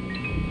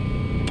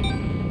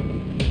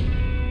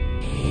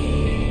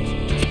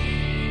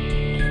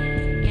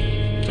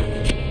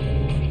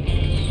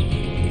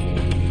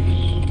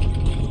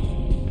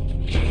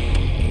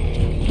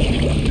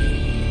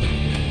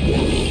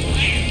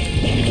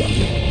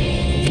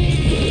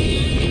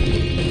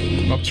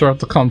 Not sure if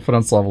the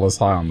confidence level is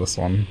high on this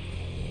one.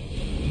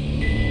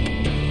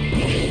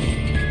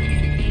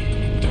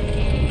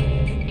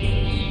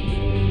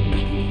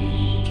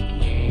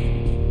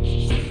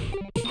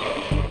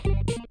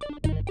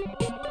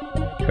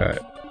 Okay,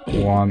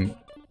 one.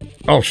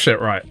 Oh shit,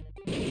 right.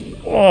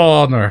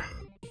 Oh no.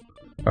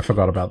 I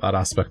forgot about that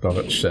aspect of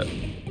it, shit.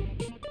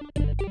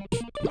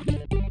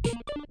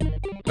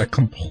 I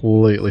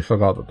completely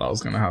forgot that that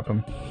was gonna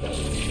happen.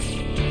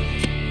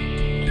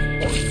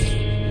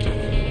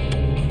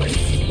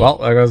 Well,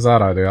 there goes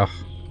that idea.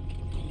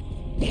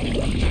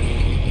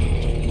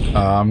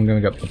 I'm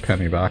gonna get the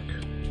penny back.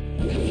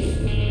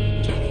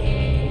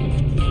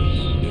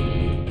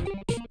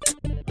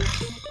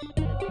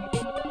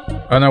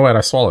 Oh no, wait,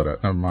 I swallowed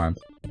it. Never mind.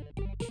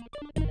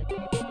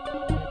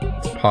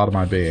 It's part of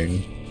my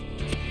being.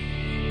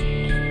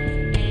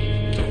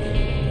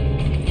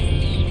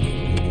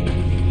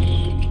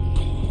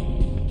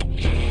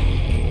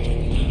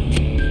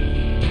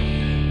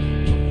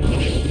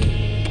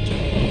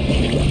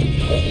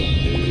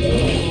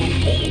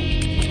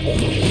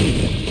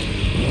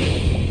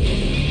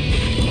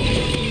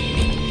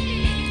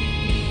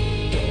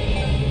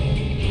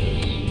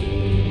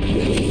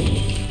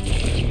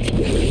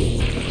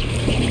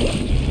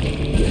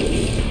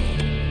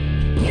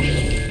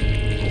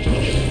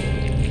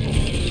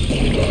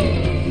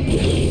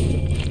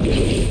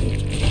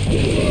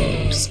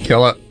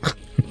 Kill it.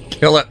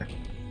 Kill it.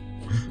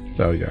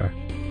 There we go.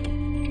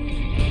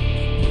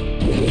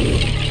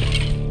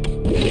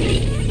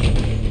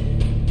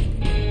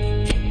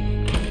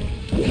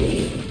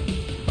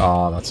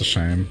 Oh, that's a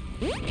shame.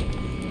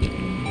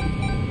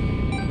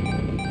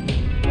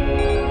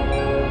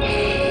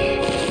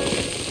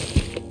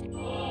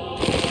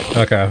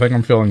 Okay, I think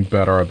I'm feeling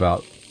better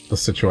about the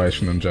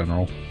situation in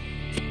general.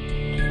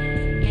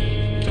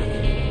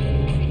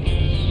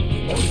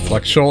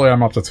 Like, surely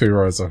I'm up to 2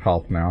 rows of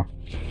health now.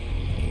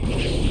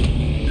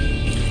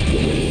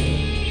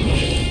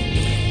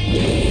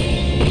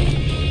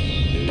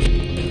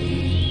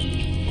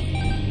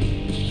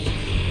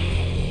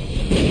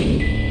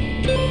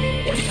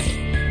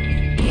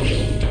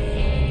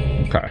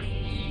 Okay.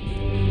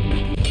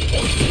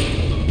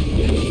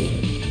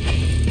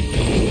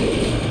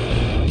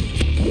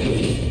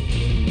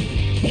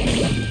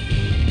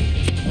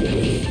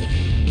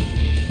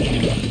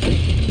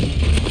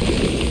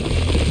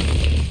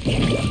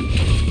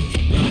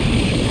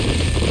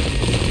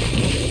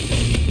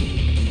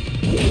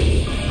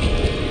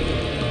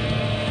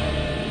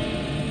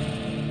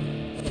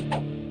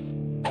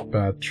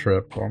 Bad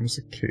trip, bombs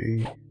a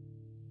key.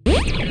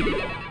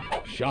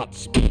 Shot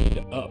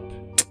speed up.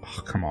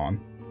 Oh, come on.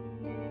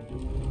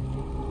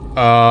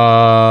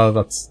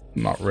 That's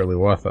not really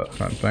worth it, I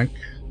don't think.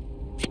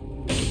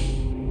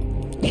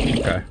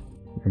 Okay,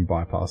 we can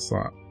bypass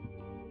that.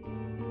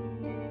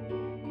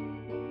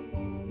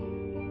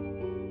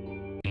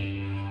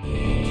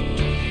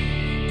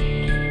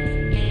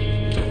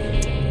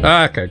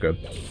 Okay, good.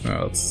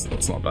 No,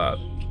 that's not bad.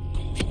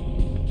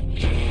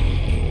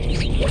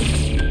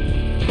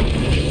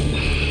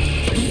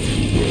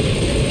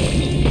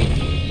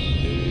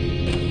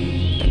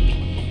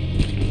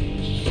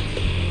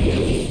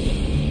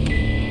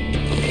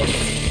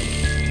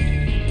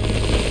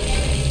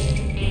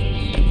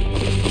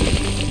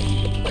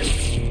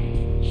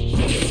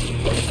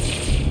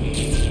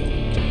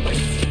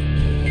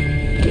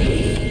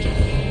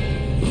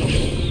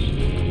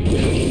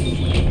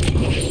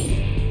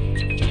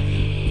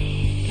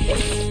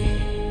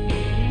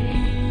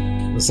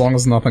 As long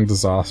as nothing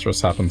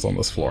disastrous happens on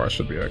this floor, I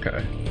should be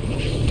okay.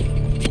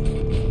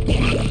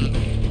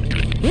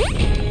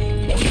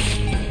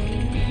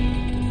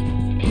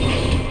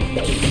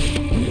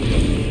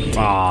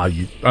 Ah,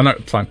 you... Oh no,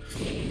 it's fine.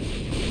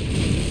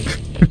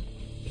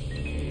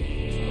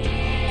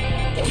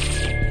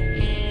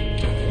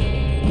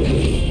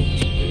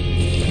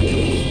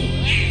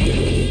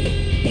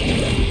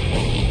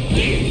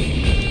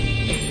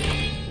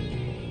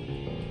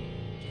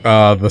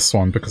 This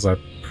one, because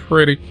I'm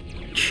pretty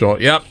sure...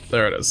 Yep,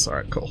 there it is.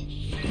 Alright, cool.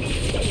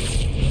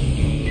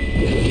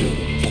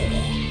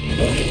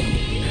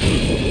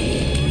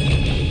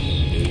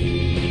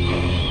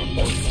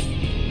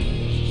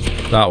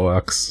 That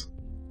works.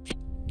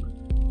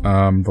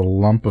 The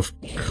lump of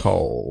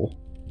coal.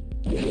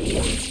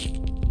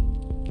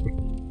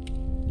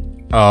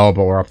 Oh,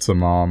 but we're up to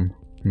Mom.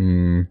 I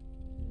mean,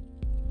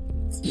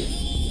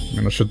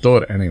 I should do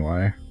it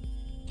anyway.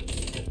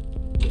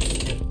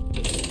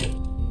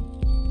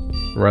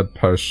 Red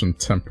potion,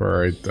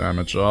 temporary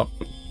damage up.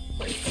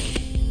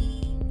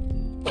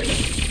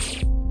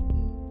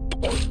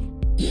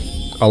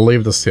 I'll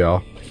leave this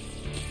here.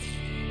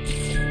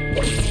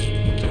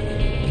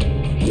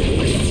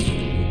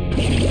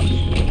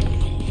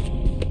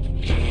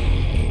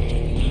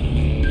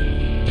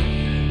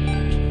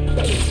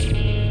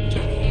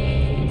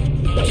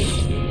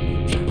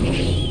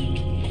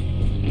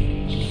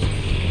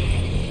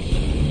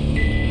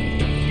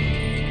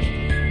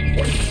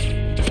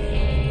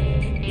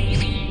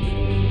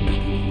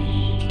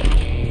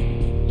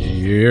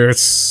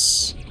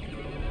 Yes.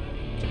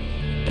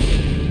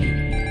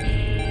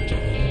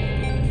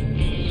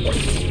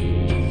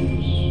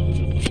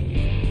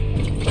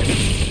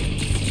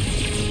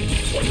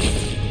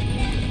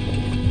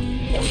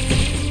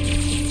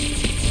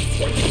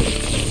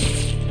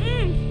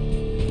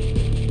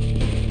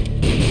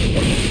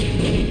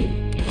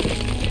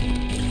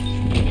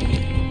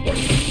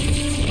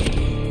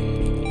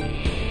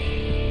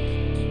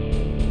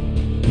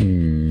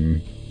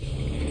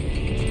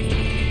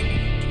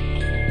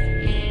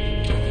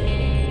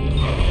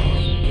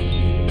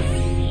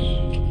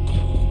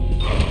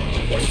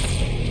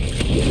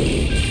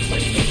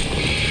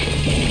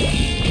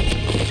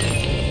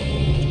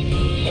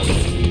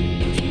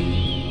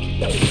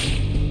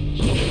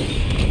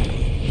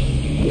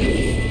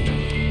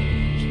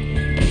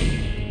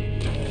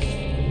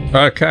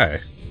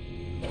 Okay.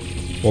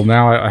 Well,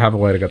 now I have a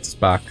way to get this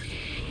back.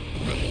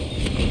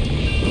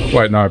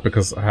 Wait, no,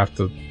 because I have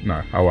to...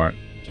 No, I won't.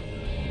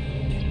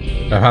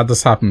 I've had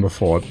this happen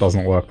before. It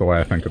doesn't work the way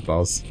I think it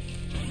does.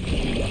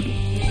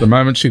 The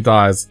moment she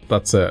dies,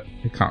 that's it.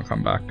 You can't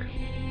come back.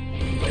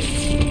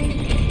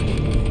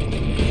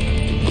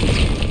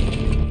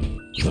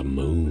 The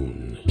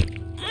moon.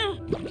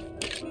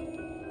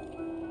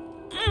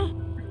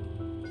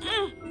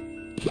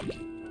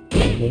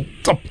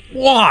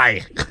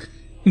 Why?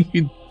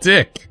 You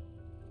dick.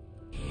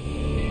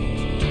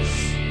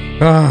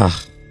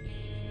 Ah.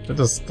 I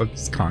just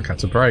can't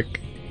catch a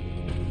break.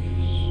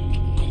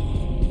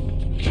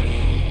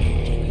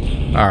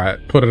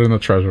 Alright, put it in the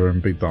treasure room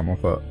and be done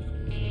with it.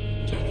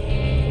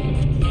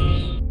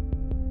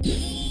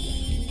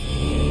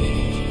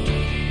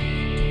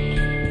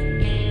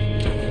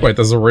 Wait,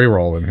 there's a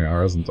reroll in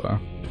here, isn't there?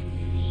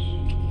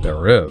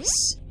 There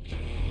is.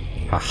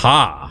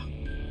 Haha!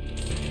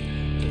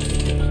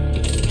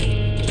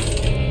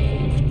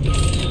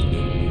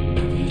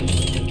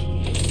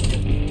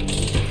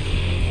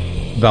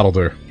 That'll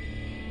do.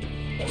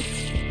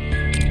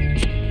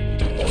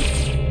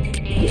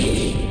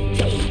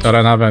 I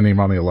don't have any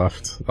money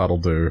left. That'll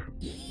do.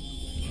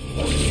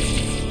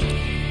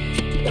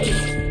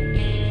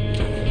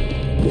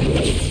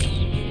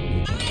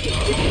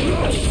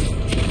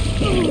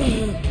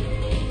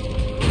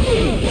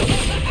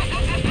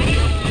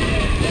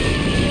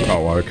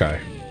 Oh, okay.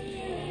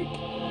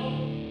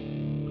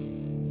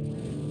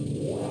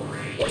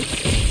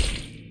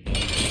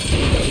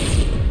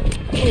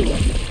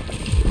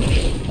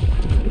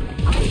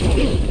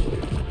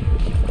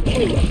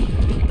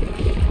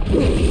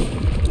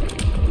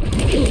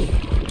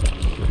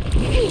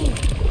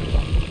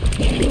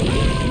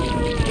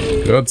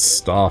 Good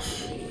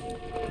stuff.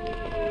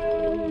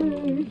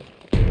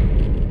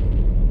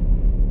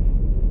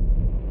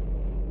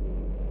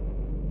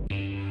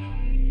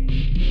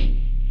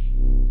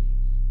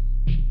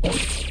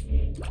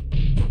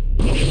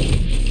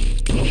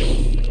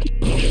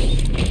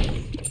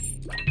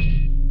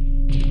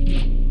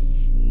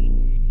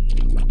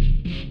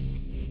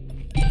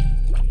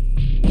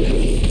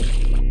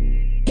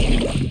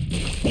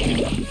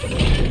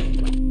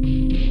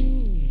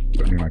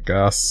 Put me my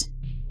gas.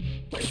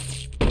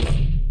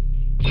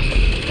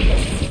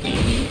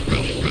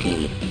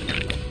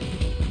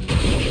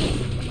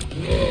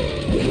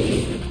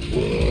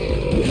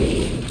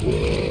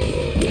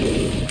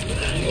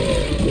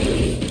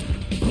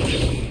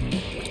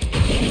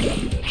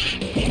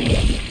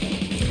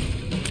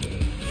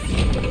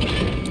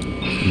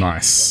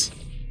 Nice.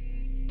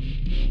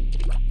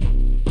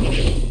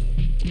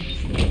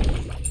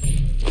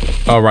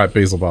 Oh, right,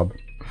 Beelzebub.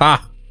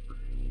 Ha!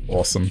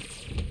 Awesome.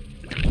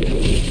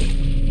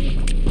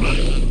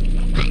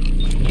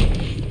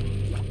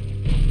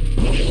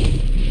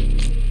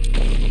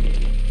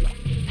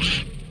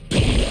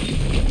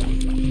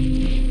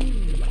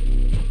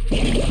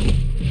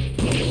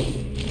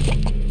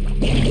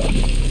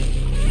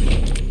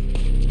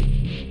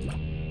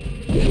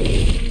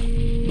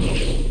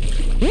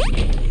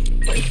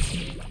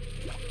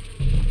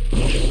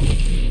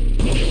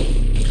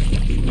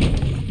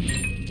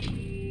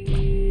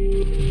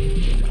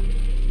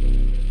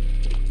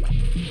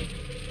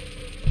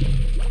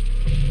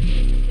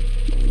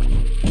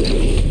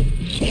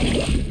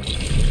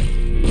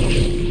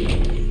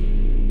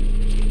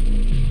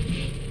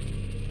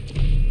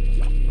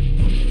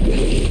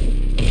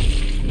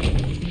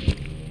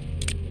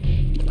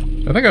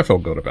 I think I feel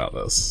good about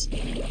this.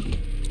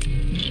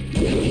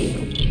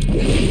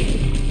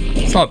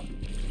 It's not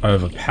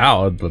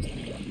overpowered, but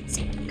it's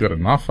good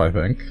enough, I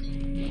think.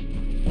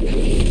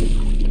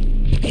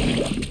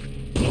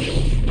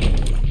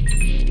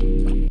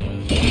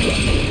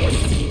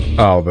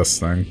 Oh, this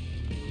thing.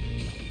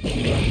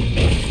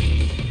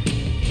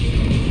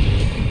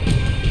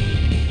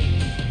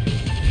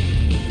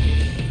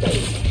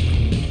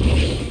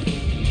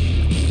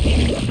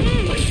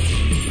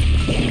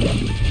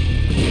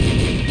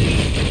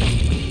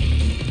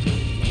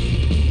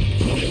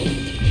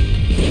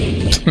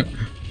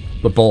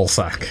 The ball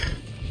sack.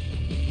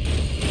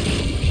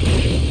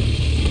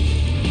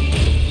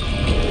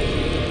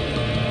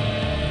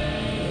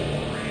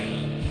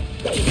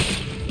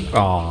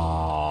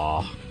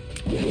 Aww.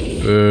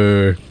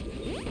 Boo.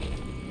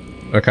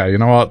 Okay, you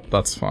know what?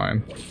 That's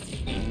fine.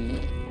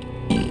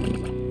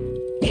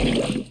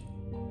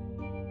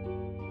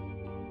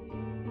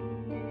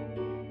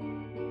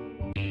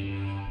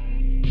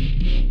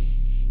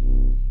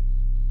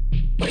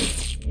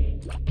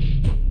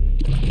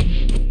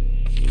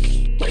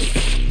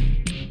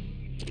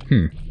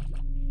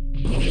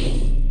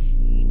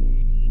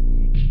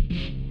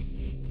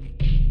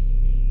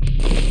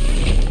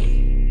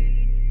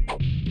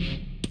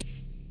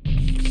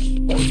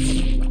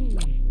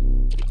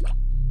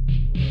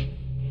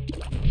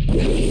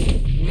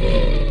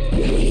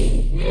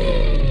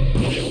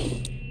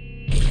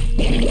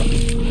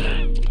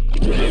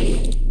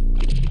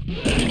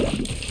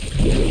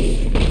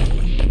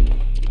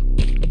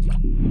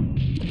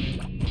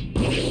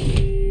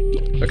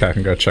 Okay, I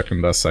can go check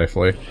in there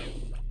safely.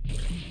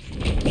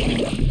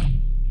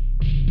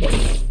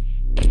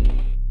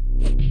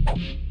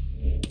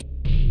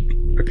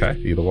 Okay,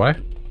 either way.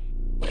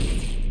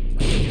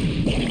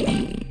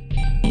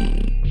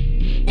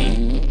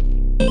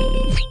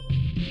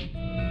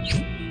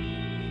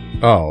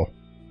 Oh.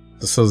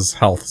 This is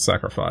health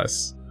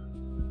sacrifice.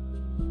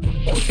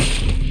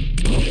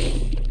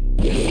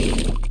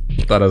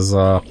 That is,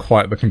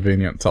 quite the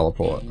convenient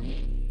teleport.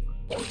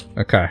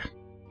 Okay.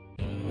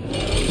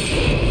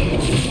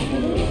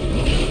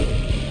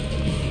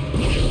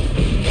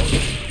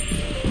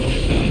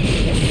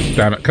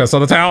 Damn it, curse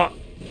on the tower!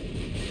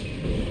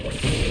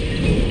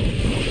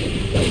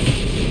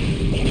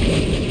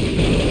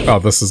 Oh,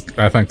 this is...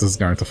 I think this is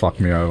going to fuck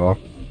me over.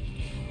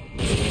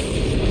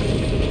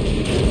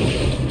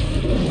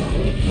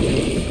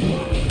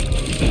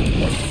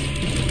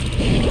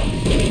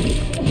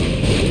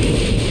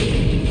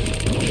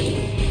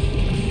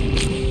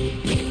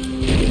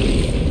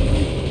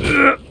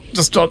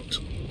 Just dodge!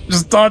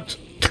 Just dodge!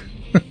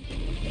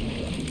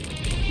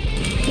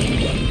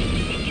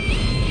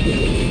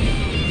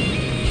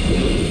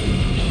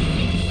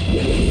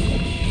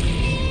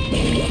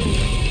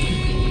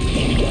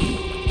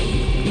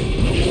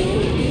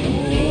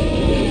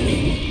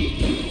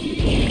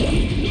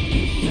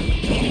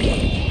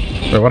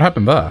 Wait, what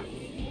happened there?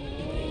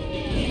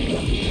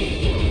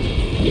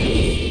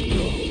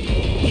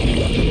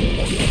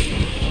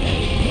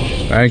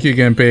 Thank you,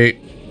 Gimpy.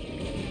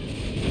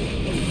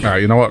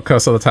 Alright, you know what?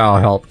 Curse of the Tower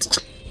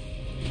helped.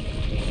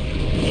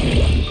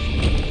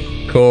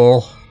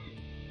 Cool.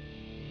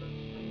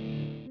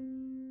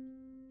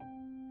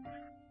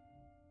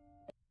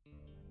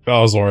 I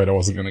was worried I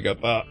wasn't gonna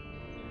get that.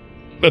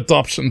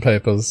 Adoption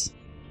papers.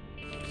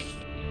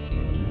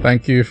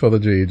 Thank you for the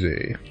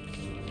GG.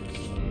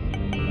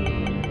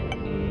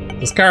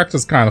 This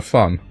character's kind of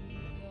fun.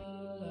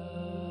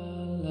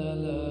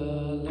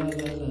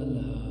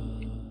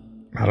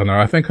 I don't know,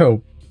 I think her...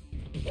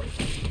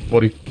 What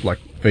do you... like,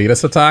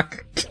 fetus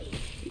attack?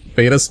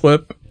 Fetus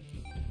whip?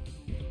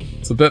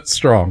 It's a bit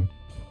strong.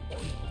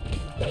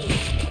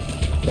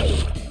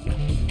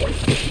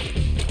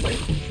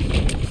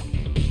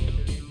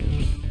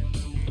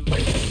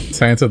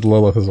 Tainted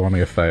Lilith is one of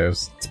your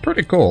faves. It's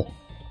pretty cool.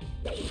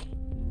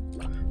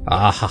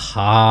 Ah ha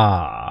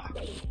ha!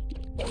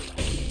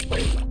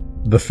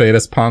 The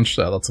fetus punch?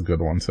 Yeah, that's a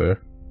good one too.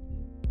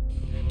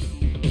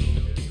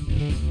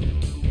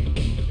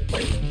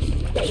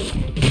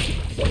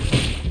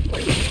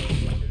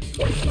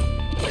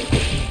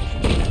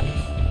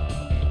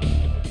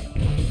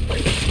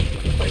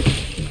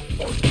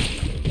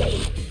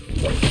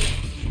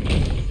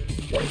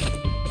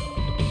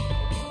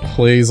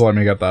 Please let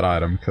me get that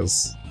item,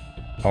 because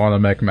I want to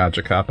make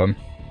magic happen.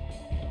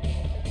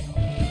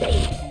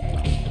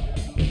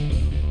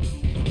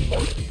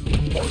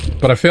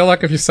 But I feel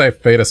like if you say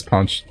fetus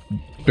punch,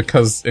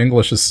 because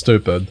English is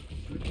stupid,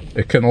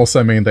 it can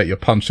also mean that you're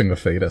punching the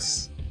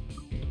fetus.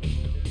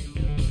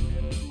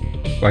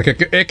 Like,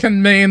 it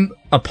can mean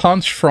a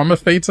punch from a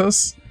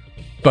fetus,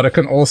 but it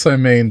can also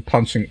mean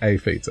punching a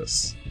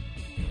fetus.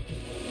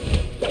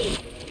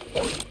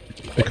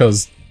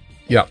 Because,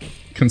 yeah,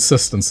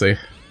 consistency.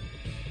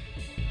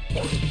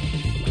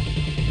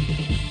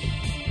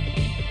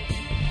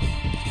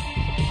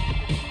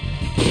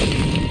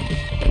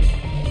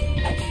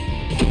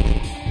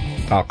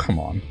 Oh, come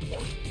on.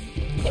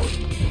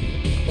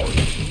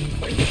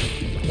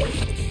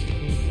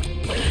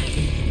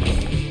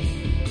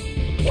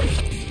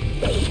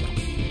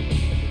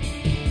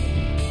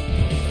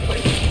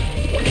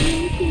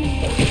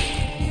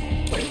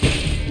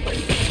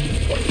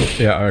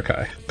 Yeah,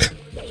 okay.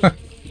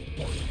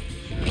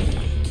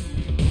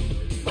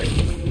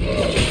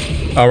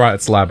 Oh, right,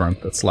 it's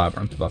Labyrinth. It's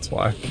Labyrinth, that's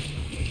why.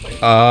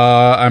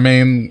 I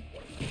mean...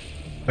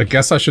 I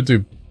guess I should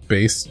do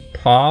base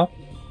path?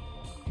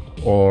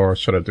 Or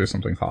should I do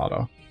something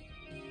harder?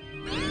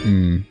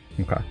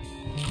 Okay.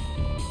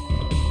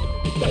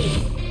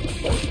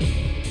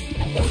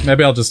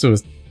 Maybe I'll just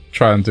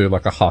try and do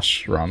like a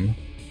hush run.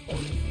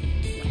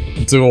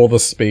 Do all the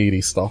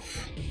speedy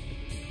stuff.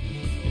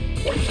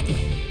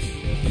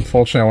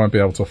 Unfortunately, I won't be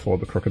able to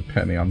afford the Crooked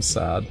Penny. I'm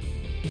sad.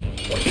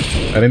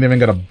 I didn't even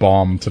get a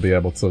bomb to be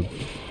able to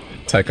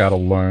take out a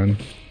loan.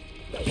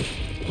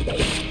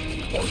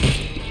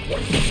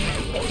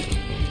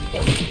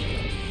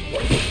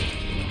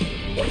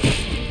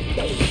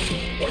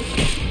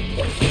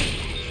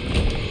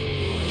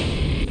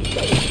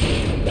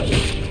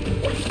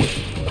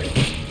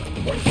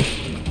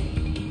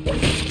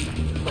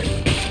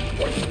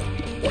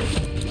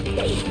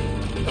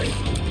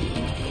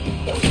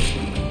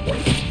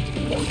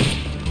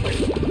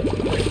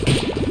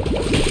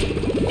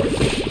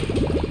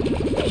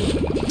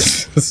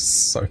 This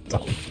is so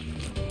dumb.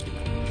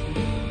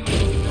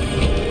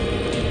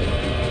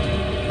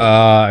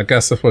 I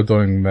guess if we're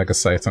doing Mega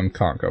Satan,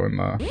 can't go in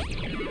there.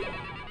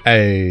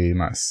 Hey,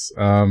 nice.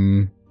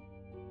 Okay,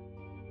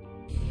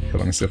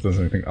 let me see if there's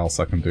anything else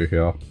I can do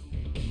here.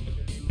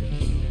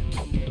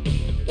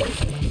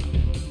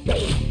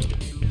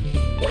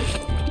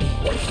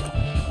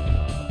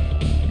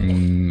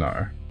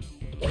 No.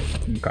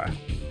 Okay.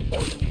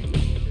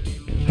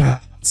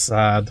 That's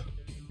sad.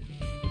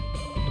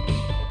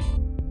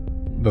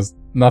 There's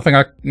nothing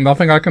I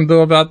can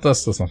do about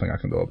this. There's nothing I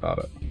can do about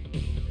it.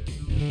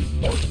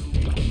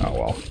 Oh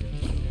well.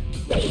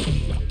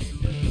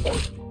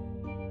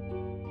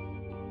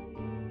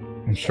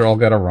 I'm sure I'll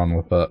get a run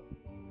with it.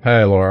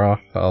 Hey Laura,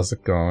 how's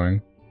it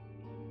going?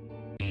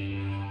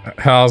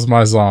 How's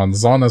my Zon?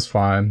 Zon is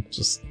fine,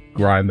 just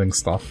grinding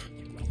stuff.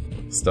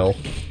 Still.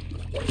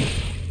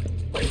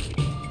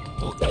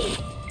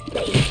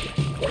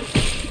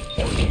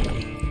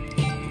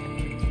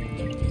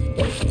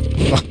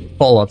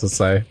 Whole lot to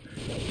say.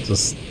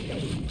 Just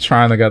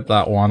trying to get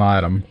that one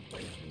item.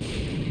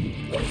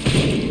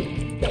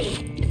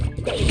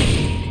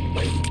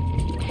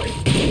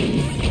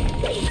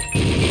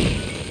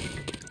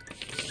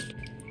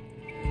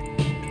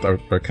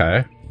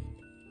 Okay.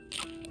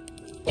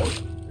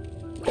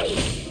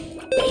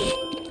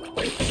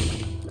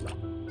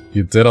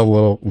 You did a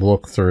little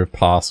look through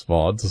past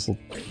VODs.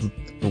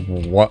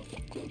 What?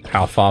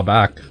 How far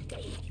back?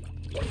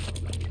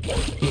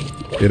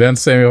 You didn't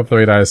see me for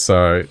 3 days,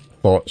 so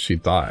thought she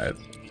died.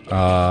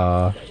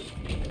 What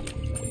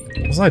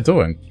was I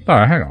doing?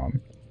 No, hang on.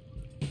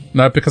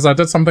 No, because I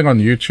did something on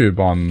YouTube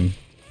on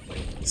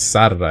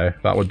Saturday.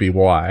 That would be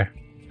why.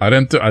 I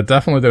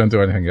definitely didn't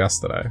do anything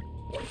yesterday.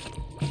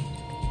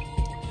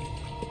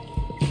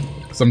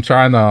 Because I'm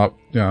trying to,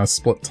 you know,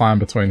 split time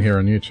between here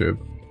and YouTube.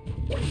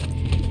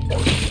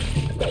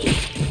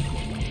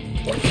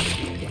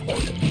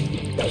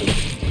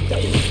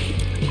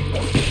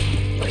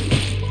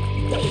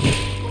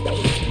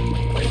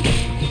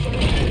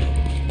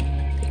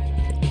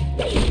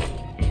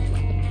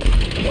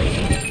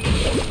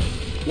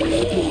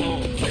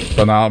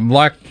 But now I'm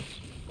like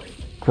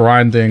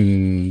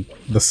grinding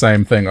the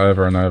same thing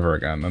over and over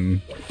again,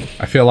 and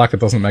I feel like it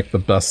doesn't make the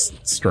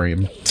best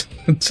stream.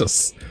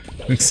 Just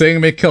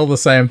seeing me kill the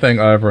same thing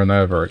over and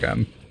over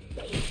again.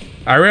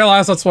 I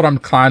realize that's what I'm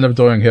kind of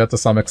doing here to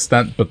some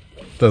extent, but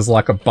there's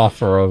like a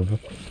buffer of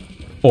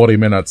 40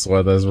 minutes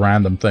where there's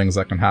random things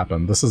that can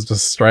happen. This is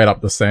just straight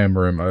up the same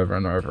room over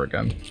and over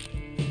again.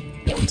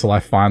 Until I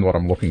find what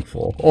I'm looking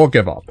for. Or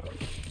give up.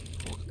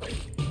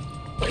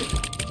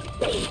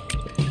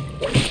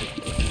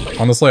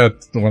 Honestly,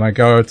 when I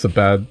go to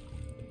bed,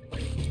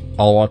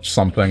 I'll watch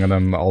something and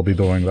then I'll be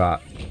doing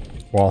that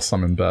whilst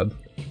I'm in bed.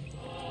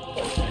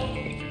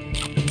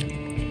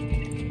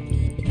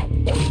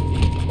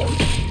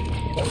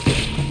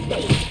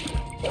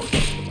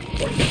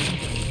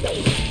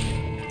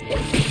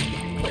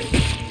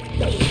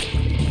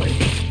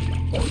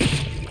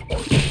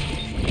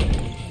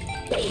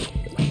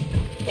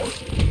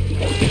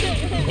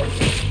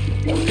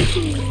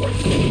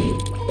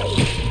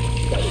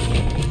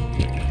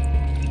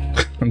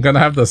 I'm gonna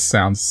have this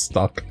sound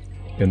stuck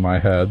in my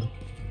head.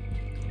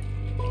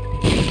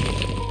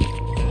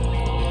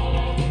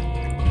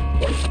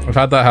 I've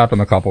had that happen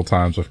a couple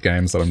times with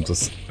games that I'm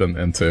just been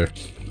into.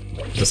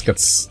 It just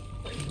gets...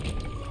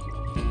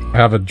 I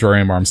have a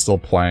dream where I'm still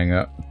playing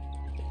it.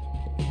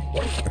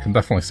 I can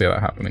definitely see that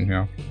happening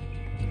here.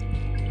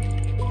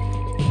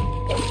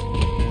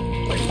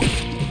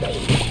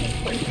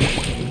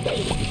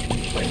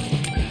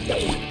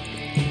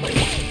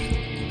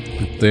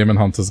 Demon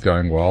Hunter's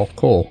going well.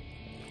 Cool.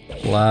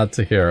 Glad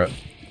to hear it.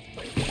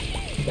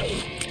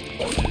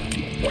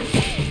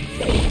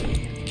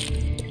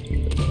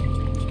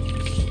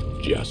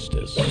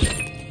 Justice.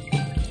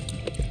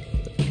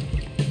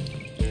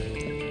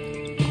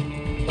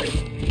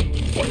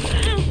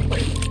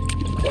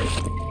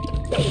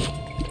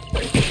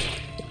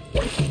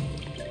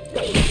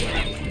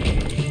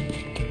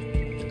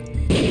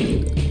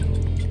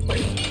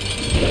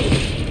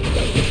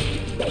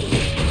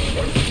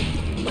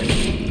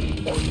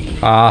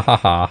 Ha ha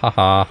ha ha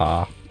ha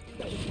ha.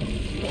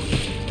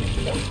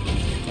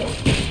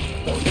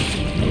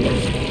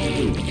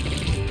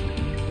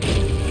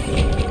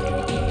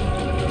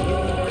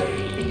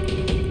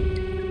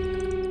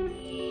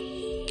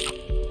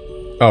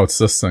 Oh, it's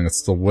this thing.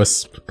 It's the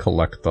Wisp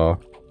Collector.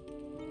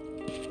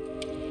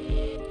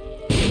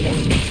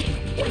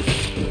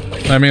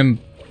 I mean,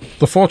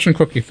 the fortune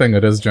cookie thing,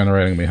 it is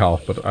generating me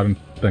health, but I don't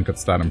think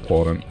it's that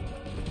important.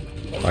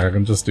 Like, I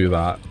can just do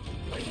that.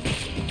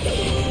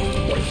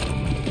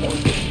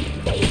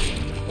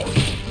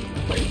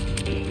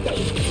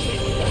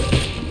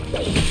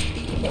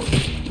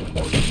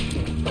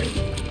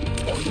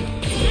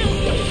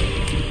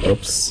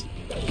 Oops.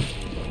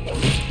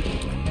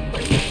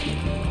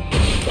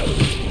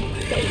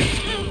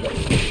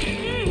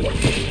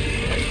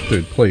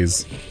 Dude,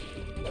 please.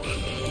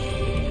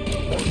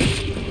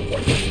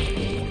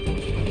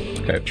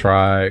 Okay,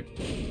 try.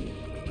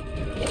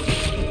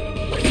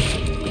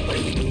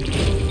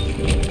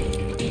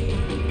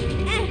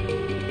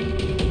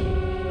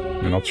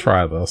 I mean, I'll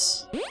try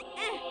this.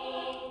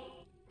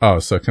 Oh,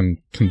 so I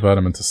can convert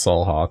them into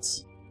soul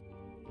hearts.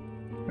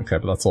 Okay,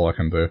 but that's all I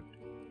can do.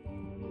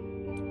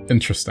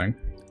 Interesting.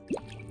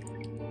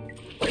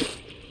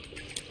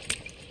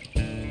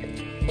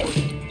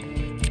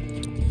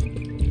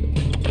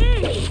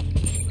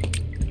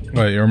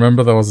 Wait, you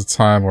remember there was a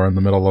time where in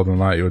the middle of the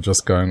night you were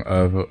just going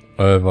over...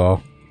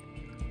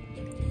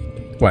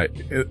 Wait,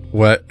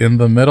 where in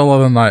the middle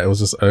of the night it was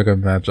just Ogre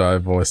Magi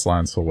voice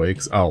lines for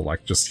weeks? Oh,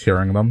 like just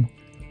hearing them?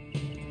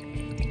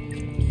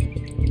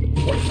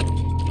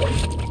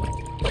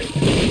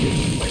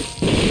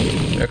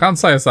 I can't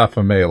say it's that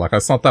for me. Like,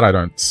 it's not that I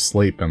don't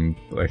sleep and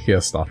I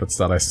hear stuff, it's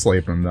that I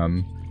sleep and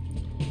then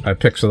I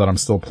picture that I'm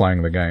still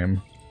playing the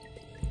game.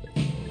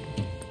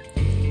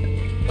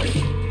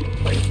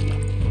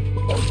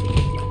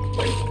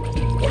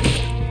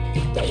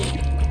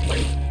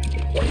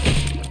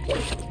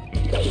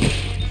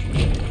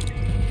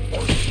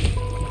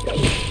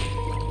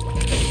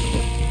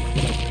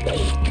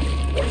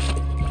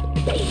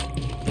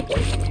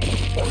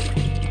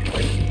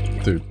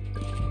 Dude.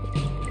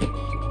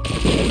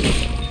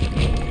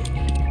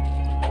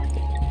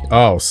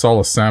 Oh,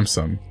 Solar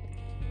Samson.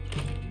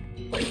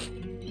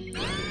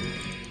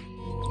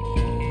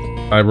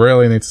 I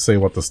really need to see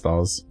what this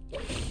does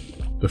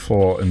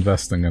before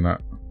investing in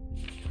it.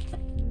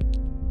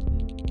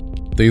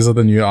 These are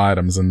the new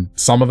items, and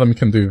some of them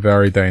can do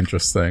very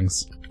dangerous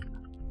things.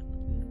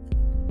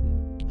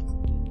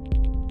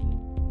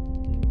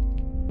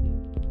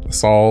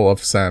 Soul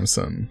of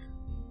Samson.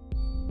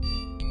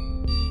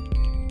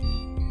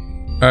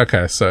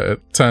 Okay, so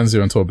it turns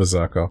you into a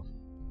berserker.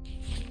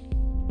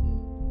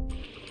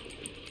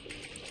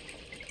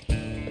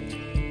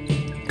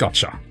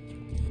 Gotcha.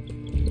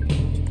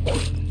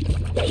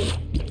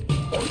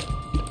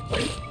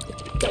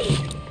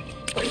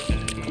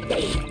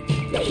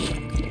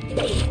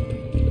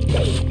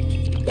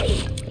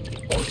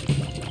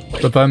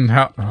 But then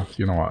how... Oh,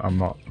 you know what, I'm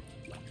not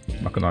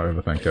gonna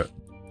overthink it.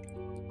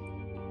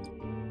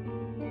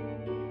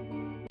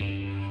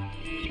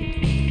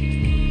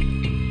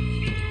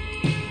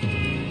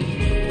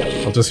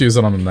 I'll just use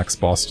it on the next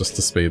boss just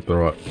to speed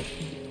through it.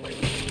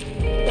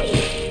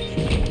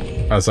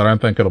 As I don't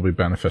think it'll be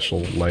beneficial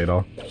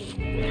later.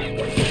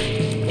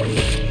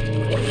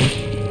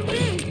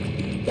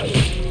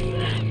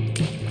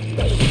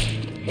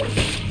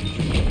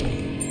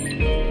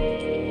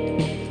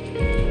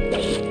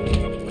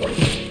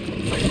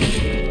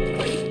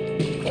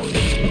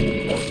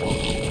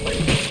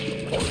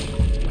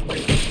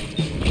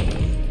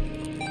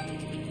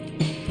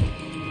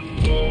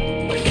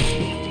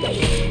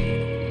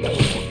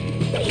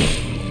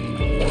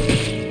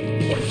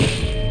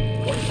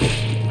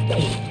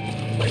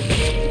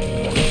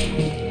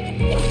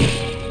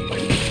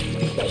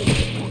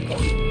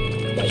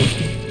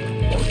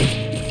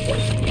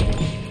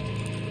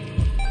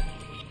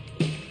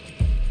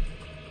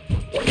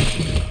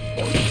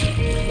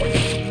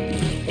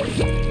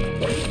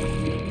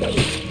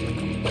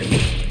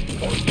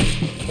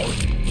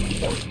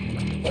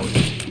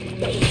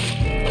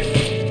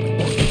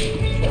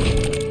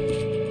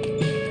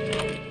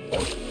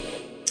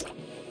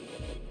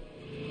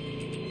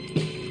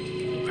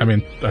 I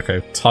mean,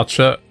 okay, touch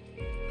it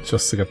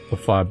just to get the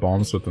 5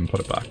 bombs, but then put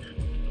it back.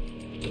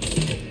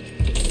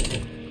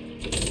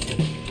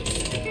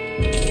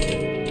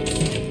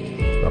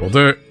 That'll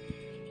do.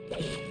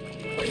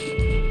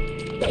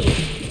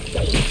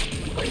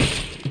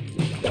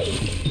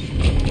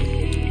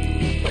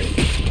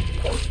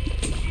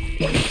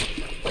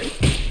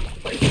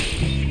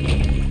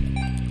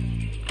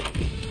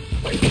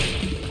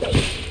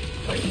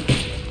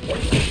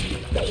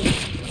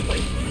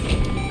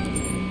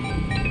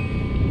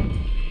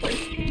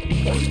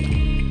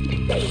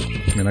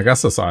 I mean, I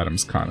guess this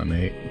item's kind of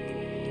neat.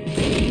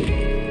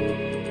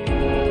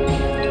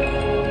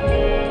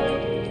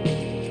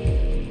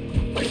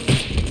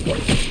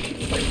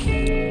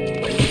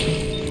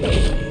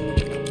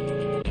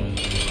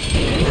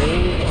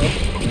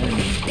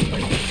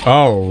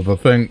 Oh, the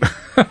thing...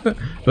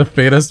 The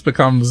fetus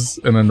becomes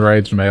an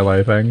enraged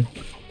melee thing.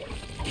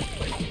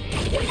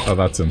 Oh,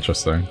 that's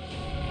interesting.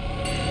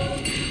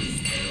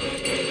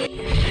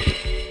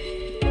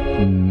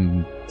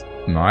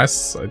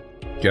 Nice, I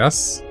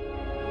guess.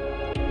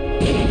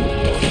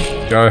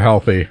 Go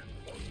healthy.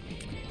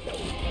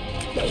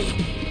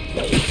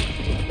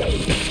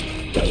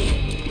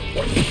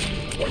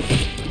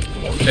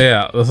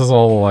 Yeah, this is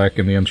all like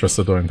in the interest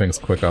of doing things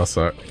quicker,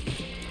 so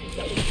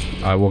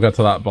we'll get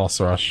to that boss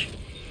rush.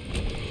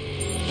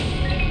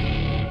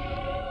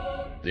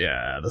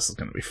 Yeah, this is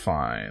gonna be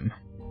fine.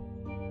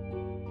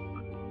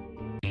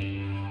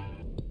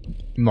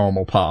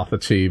 Normal path,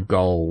 achieve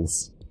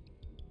goals.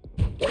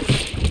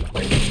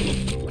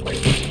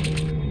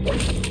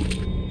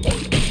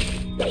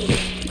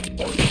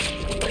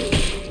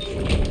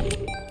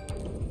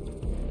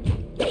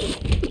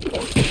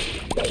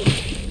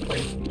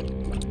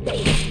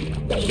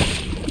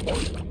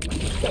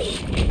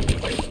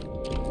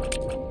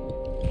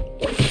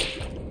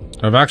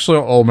 I've actually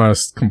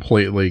almost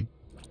completely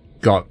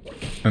got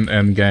an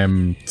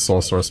endgame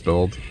sorceress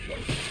build.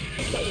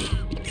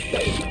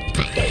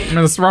 I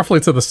mean, it's roughly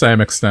to the same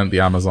extent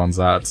the Amazon's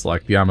at. It's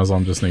like the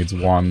Amazon just needs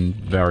one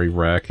very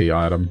rare key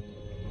item.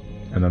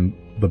 And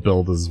then the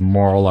build is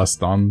more or less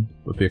done,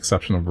 with the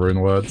exception of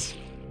rune words.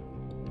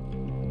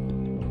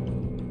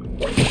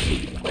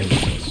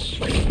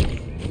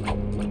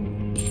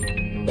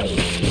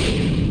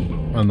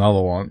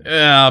 Another one.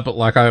 Yeah, but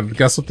like, I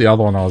guess with the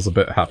other one I was a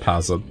bit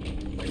haphazard.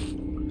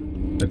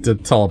 It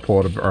did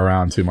teleport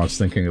around too much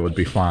thinking it would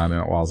be fine,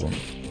 and it wasn't.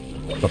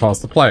 But if I was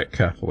to play it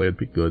carefully, it'd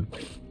be good.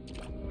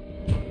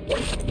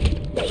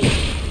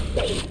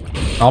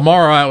 I'm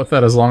alright with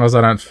it as long as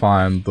I don't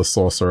find the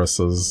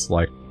sorceress's,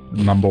 like,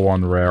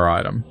 #1 rare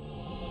item.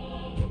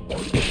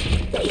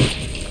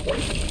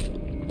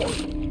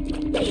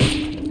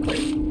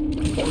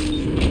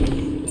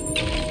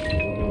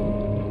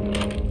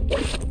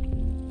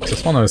 It's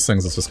just one of those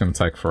things that's just gonna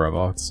take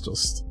forever. It's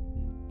just...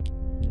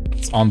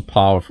 It's on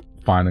par with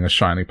finding a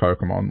shiny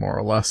Pokemon, more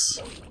or less.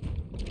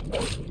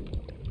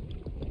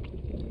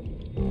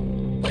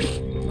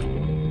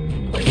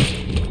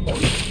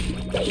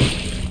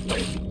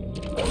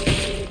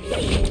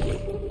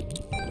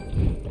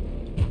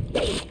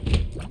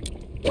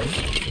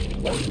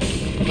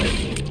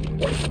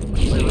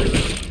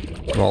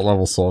 What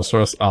level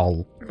sorceress?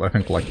 Oh, I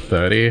think like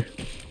 30.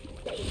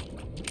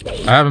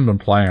 I haven't been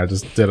playing, I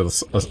just did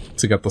it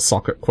to get the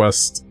socket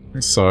quest,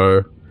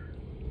 so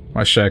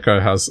my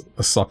Shaco has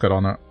a socket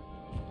on it.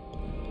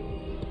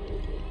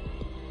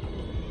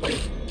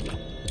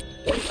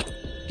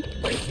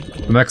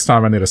 The next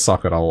time I need a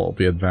socket, I'll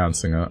be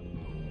advancing it.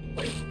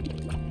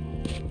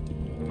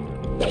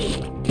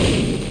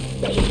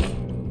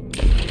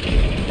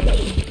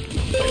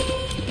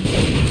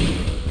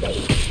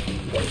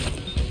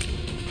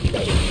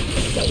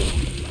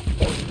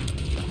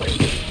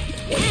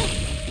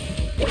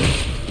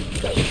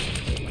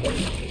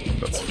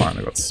 That's fine,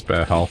 I got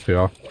spare health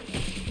here.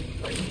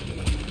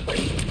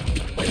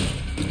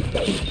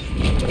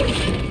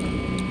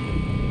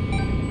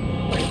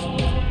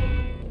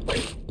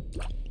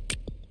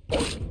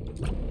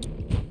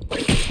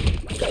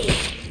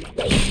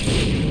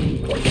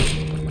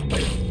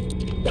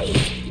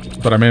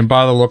 But I mean,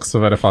 by the looks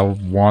of it, if I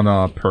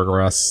wanna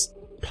progress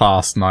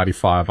past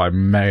 95, I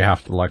may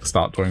have to, like,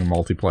 start doing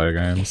multiplayer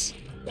games.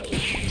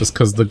 Just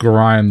because the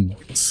grind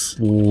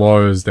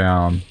slows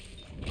down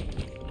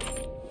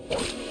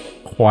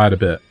quite a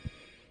bit.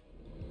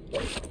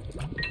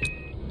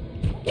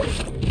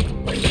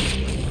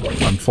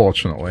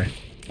 Unfortunately.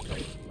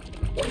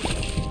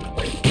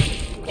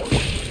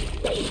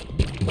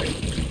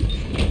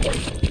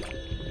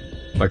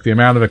 Like, the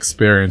amount of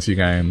experience you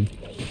gain,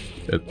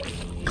 it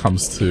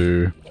comes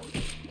to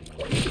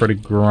a pretty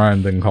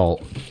grinding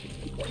halt.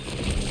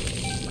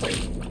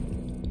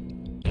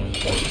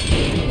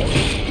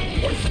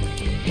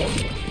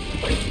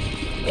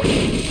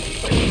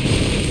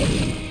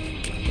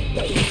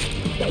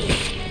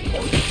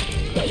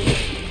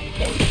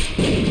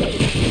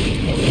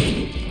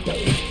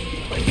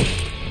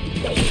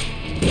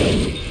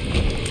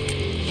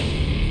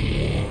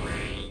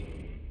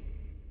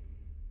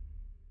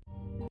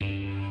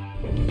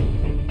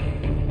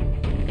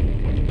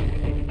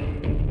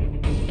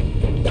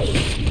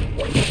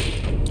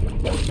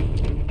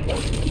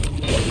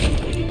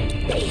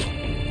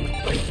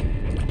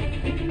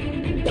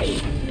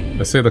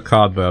 I see the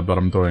card there, but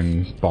I'm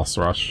doing boss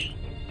rush.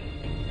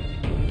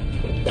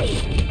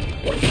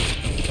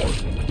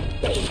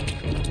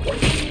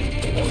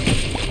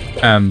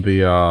 And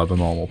the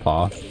normal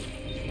path.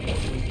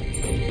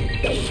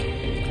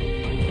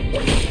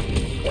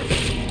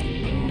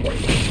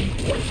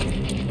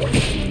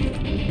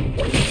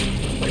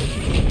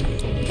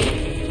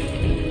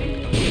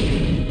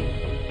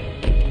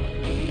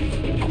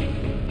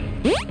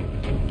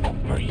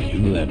 Are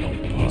you level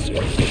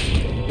positive?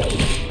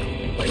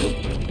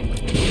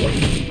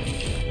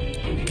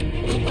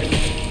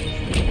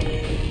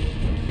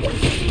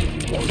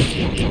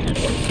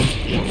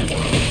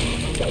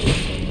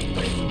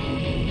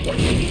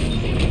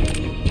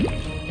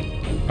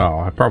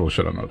 Probably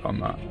shouldn't have done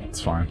that. It's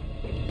fine.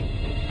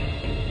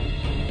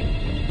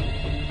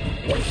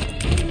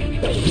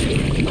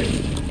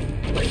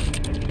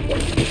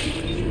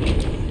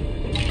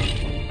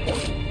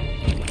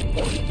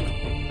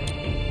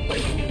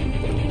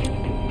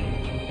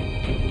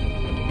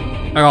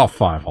 I got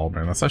 5 whole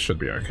minutes. That should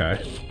be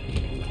okay.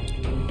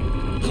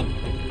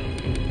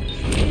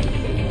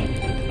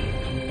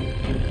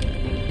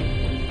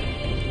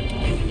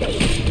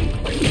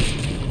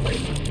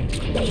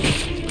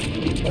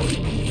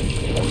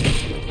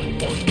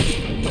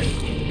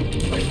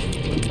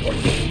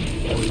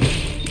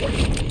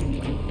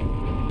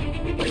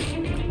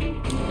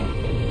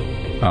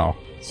 Oh,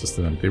 it's just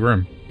an empty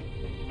room.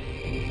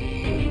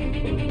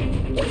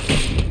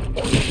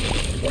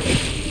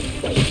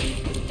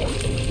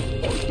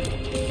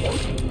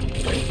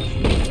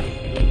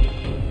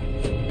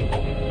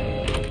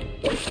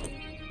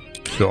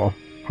 Sure.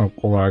 Oh,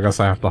 although I guess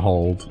I have to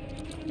hold.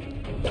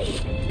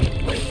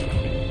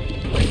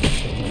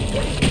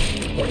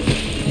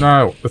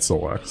 No, it still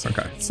works.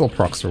 Okay. It still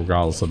procs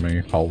regardless of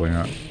me holding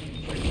it.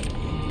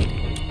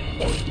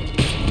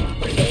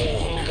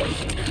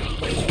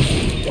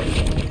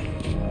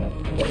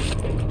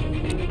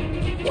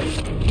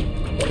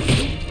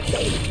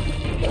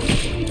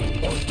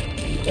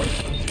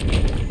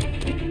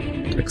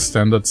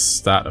 Extended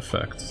stat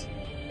effect.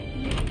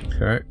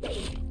 Okay.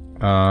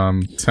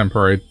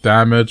 Temporary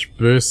damage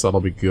boost. That'll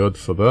be good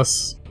for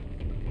this.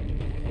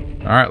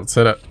 Alright, let's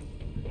hit it.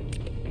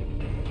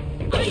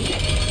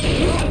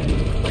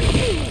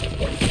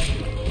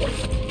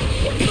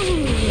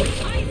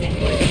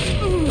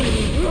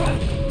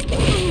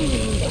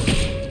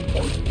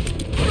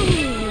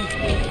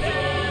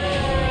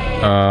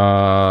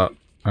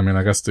 I mean,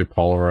 I guess do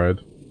Polaroid.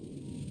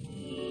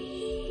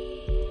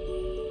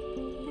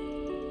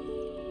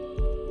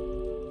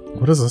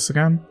 What is this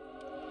again?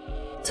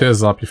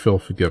 Tears up, you feel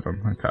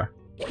forgiven. Okay.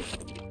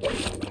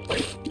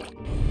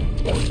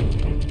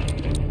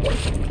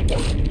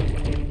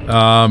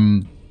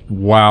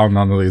 Wow,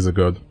 none of these are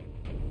good.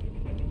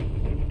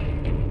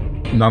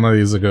 None of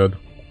these are good.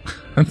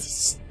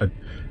 It's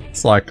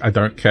like, I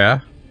don't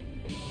care.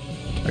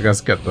 I guess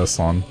get this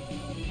on.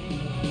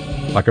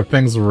 Like, if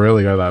things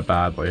really go that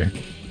badly.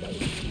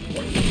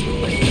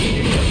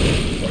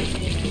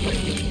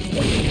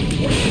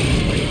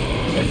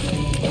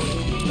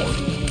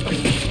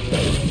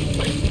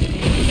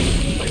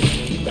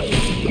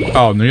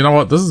 Oh, you know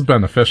what? This is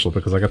beneficial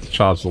because I get to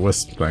charge the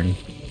Wisp thing.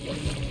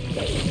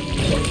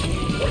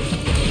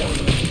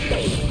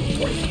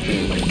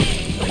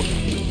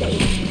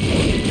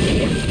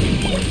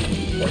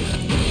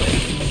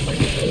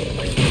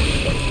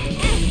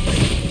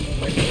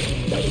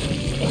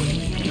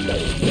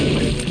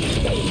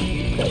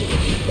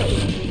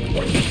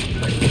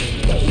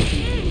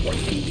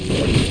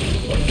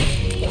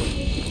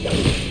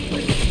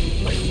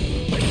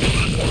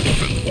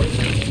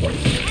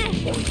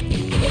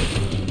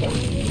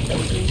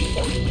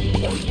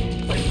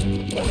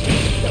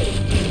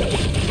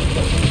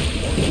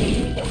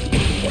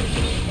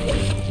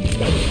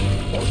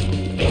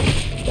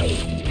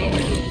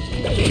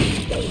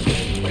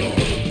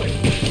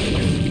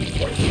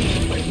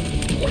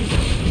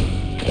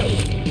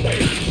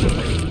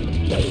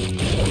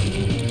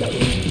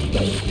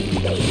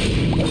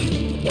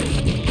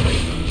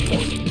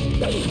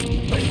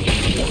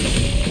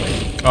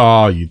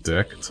 Oh, you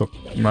dick. Took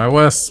my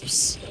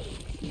wisps.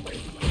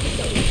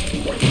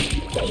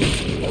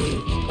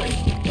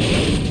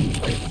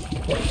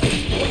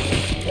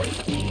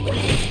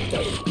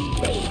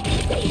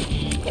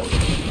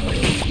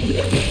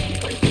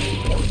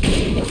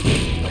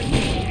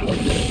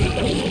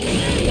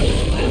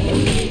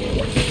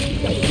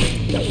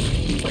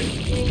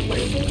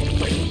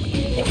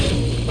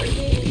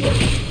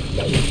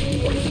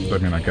 I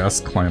mean, I guess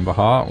claim the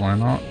heart, why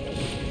not?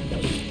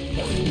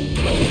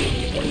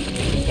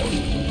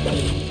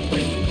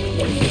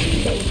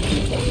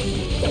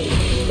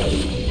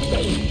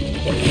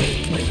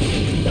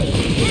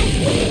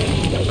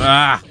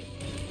 Ah!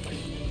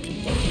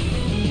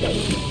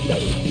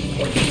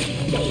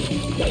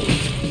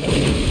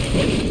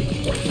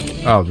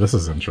 Oh, this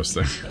is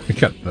interesting.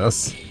 Get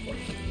this.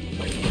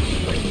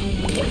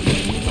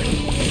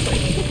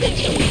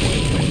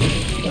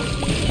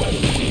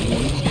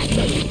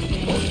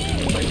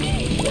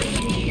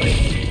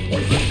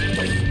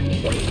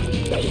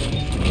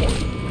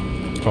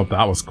 Oh,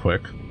 that was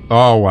quick.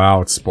 Oh,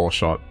 wow, it's Spore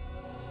Shot.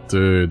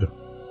 Dude.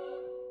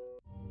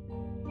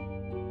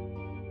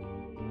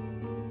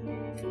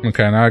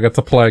 Okay, now I get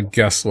to play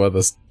guess where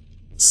this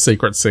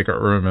secret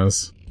room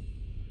is.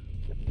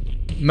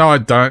 No, I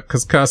don't,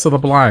 because Curse of the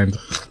Blind.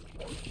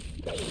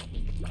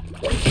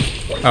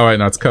 Oh wait,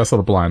 no, it's Curse of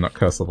the Blind, not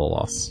Curse of the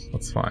Lost.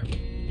 That's fine.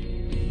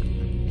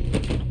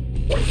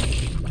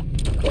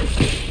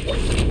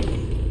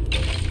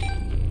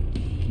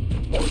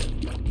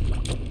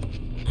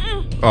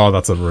 Oh,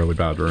 that's a really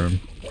bad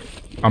room.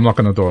 I'm not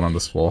gonna do it on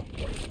this floor.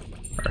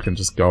 I can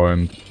just go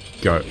and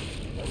go.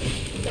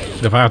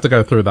 If I have to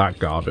go through that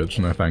garbage,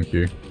 no thank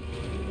you.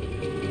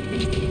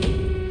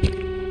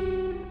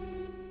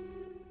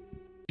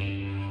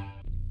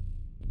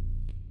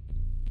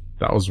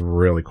 That was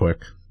really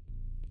quick.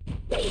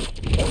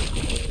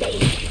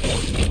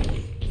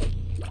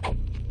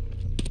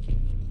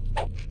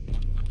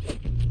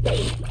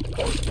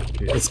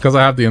 It's because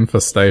I have the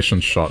infestation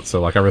shot,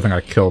 so like everything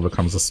I kill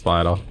becomes a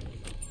spider.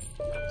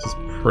 Which is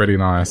pretty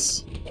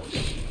nice.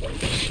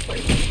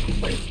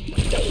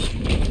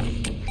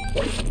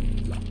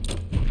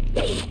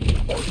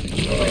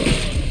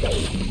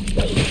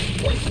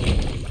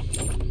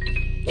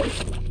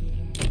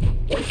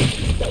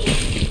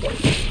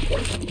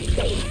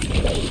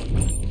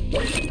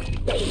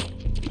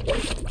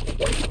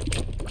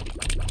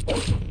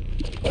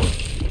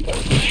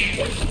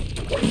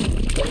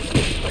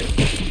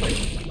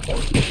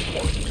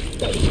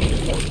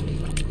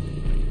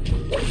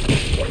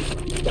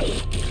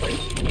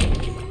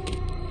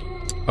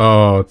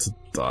 Oh, it's a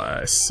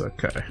dice.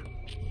 Okay.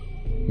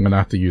 I'm gonna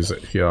have to use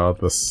it here.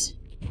 This.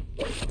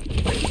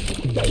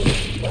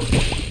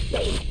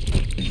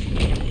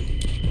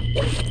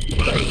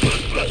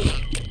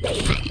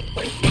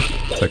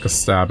 Take a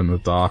stab in the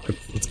dark.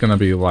 It's gonna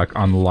be, like,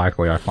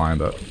 unlikely I find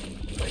it.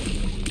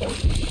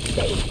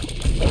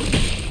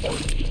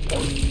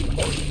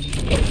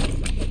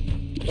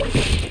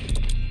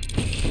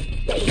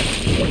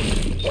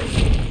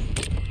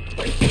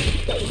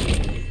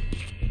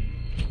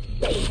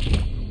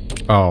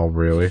 Oh,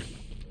 really?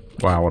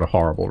 Wow, what a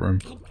horrible room.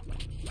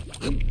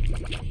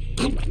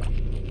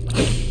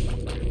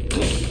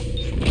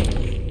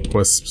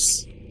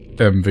 Wisps.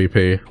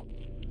 MVP.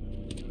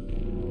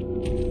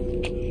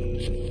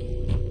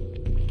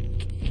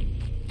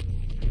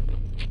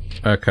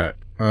 Okay,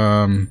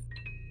 no,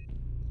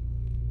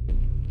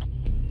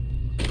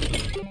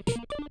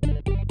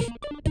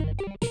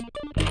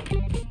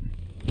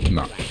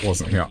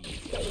 wasn't here.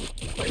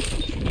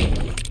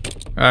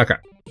 Okay.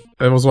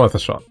 It was worth a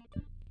shot.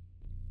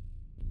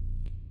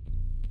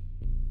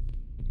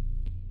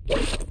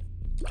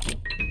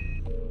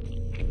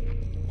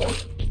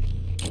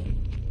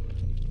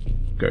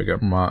 Go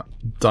get my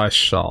dice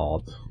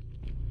shard.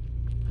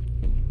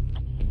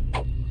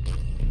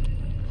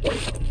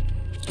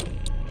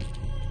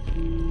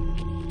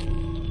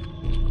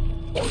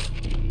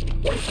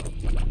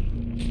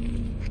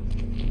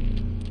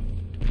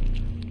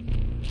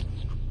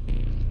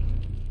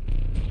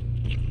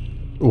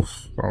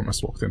 Oof, I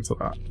almost walked into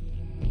that.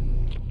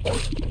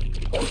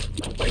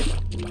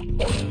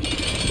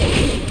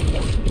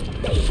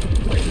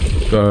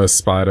 Go,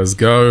 spiders,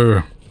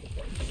 go!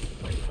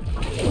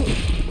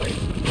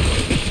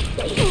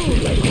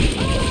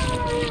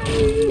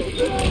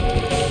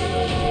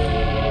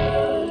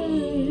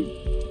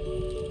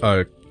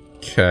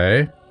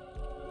 Okay.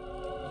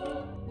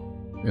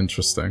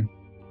 Interesting.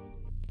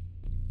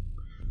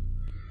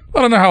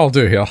 I don't know how I'll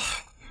do here.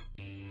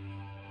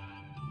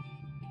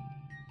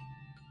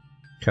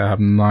 Okay, I have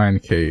 9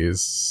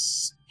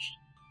 keys.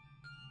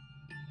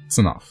 It's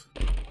enough.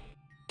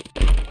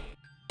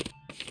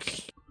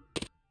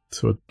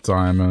 2 of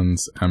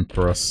diamonds,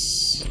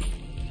 Empress.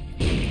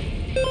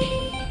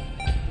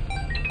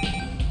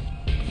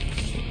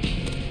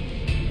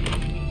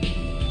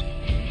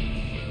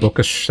 Book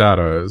of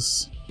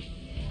Shadows.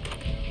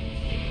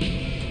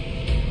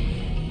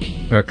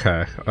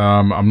 Okay,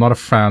 I'm not a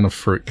fan of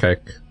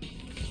fruitcake.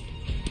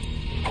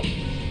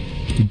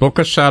 Book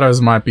of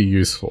Shadows might be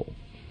useful.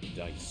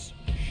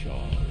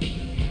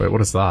 Wait,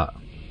 what is that?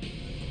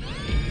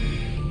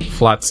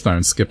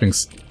 Flatstone, skipping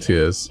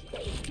tears.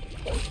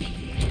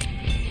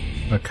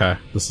 Okay,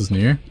 this is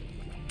new.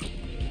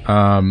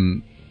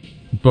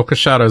 Book of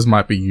Shadows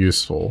might be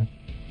useful.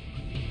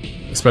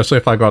 Especially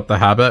if I got the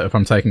habit, if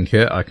I'm taking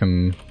hit, I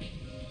can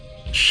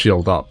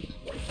shield up.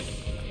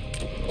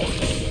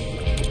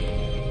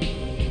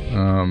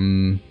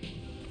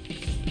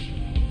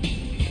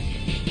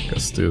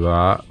 Let's do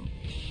that.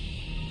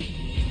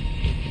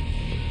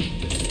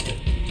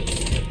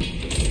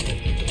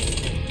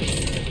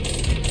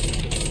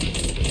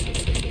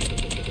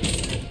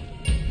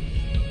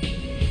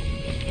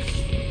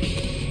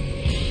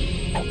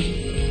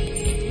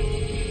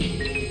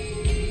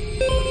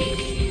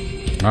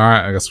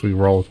 Alright, I guess we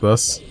roll with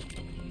this.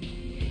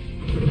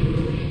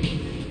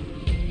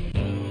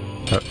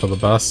 Hope for the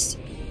best.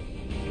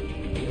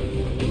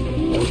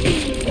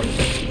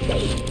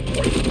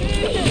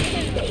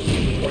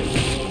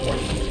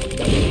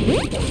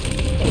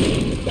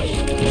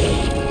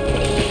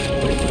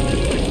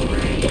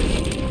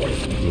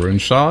 Rune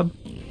Shard?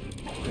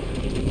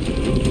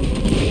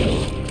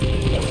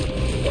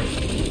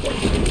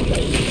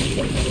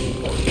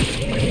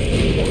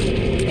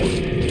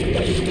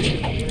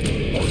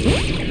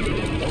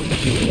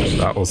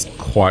 That was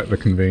quite the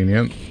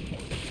convenient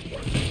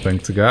thing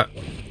to get.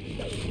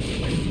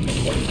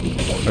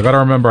 I gotta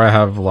remember I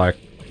have like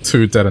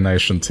 2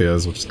 detonation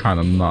tiers, which is kind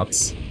of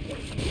nuts.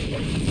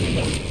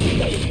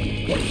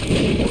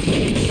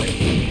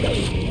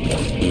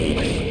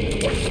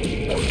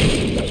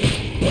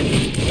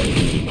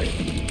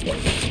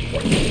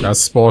 I have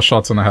spore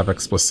shots and I have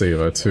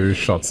explosivo, 2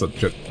 shots that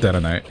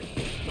detonate.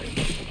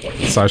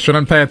 So I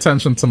shouldn't pay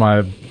attention to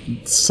my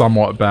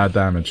somewhat bad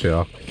damage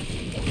here.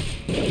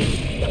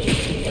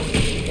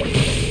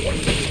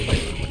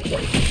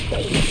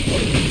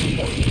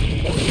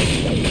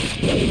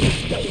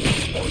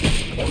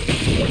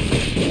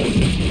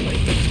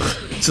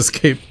 Just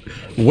keep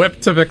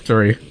whip to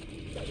victory.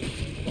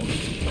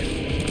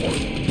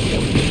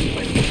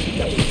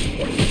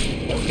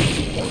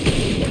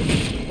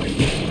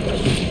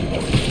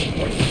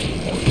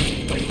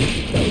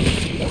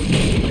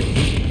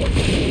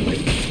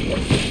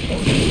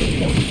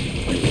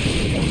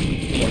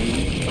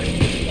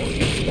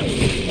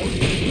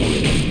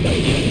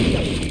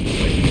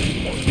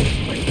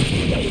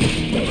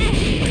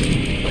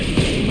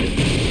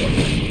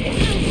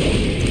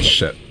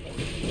 Shit.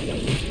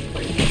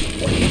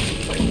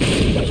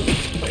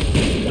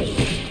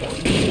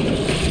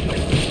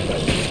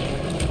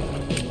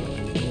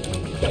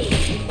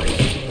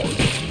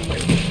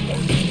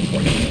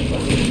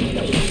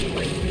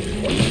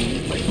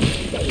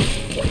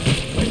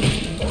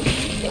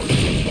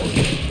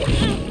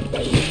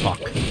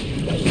 Fuck.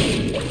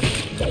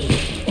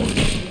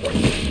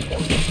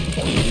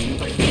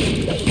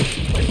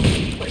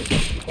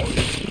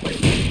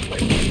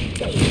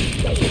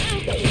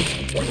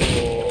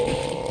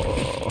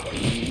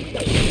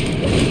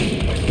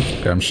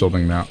 Okay, I'm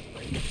shielding now.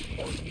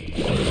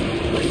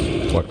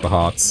 Collect the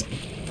hearts.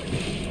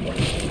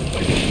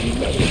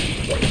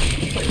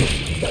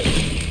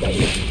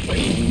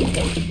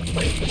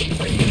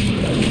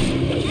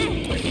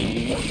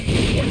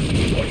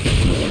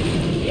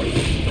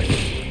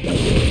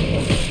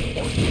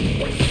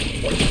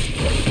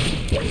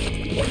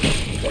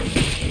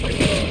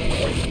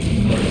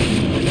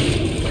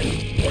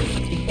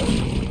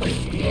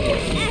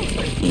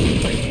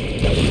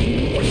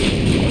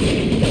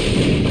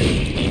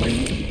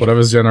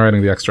 Whatever's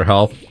generating the extra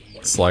health,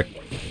 it's like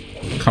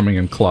coming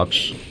in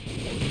clutch.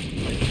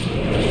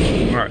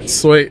 Alright,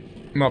 sweet.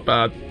 Not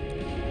bad.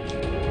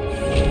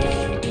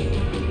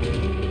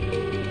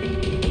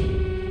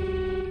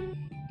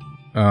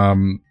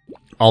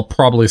 I'll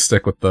probably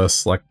stick with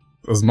this, like,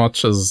 as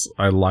much as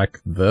I like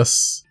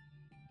this.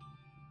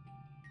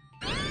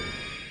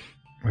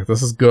 Like,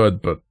 this is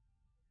good, but...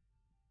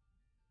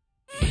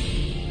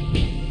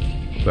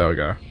 There we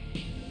go.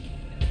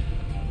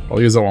 I'll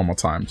use it one more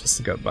time, just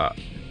to get that.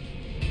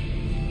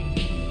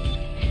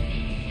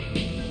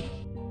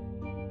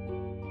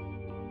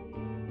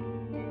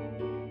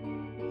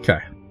 Okay.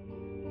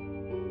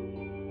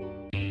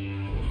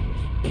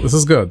 This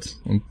is good.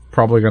 I'm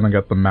probably gonna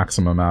get the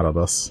maximum out of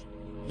this.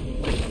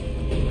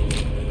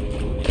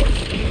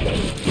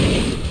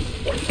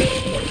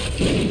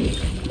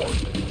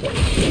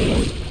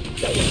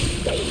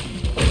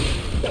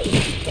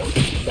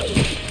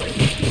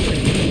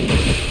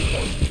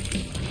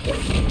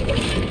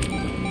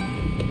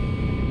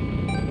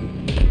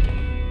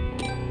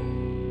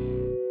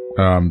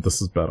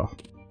 This is better.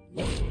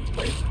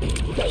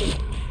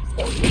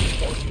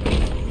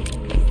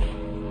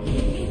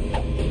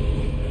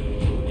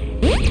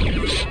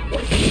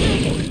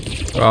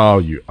 Oh,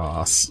 you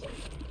ass.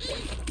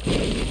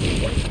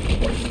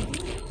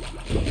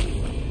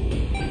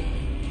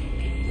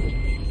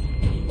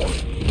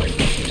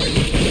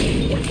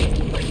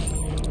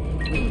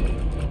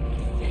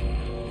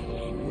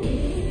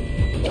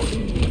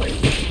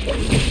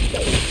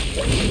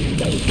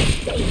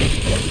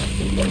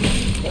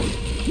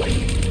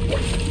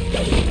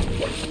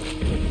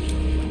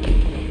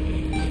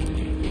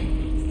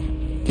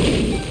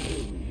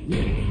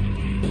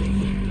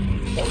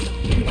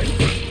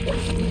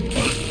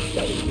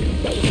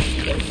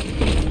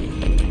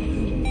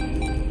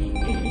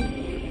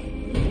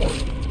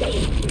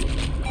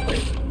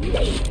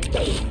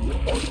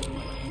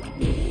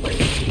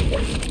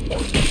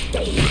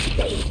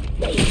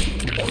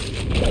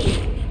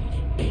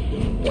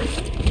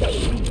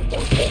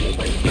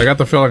 I got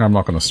the feeling I'm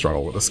not going to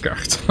struggle with this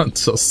character,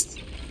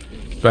 just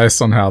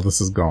based on how this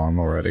has gone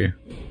already.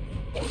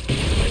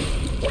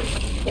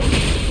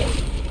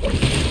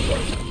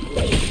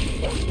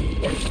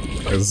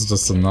 This is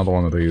just another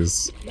one of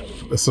these.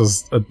 This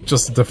is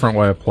just a different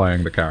way of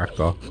playing the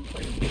character.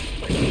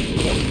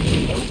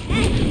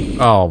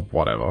 Oh,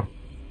 whatever.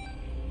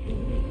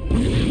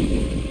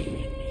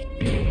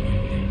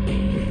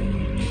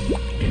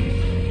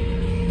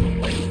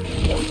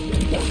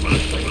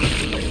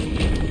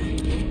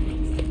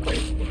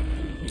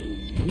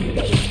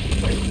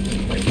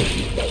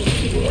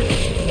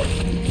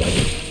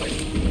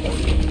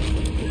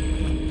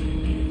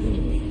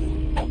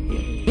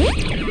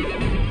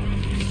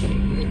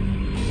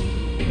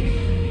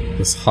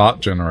 This heart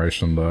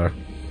generation, though.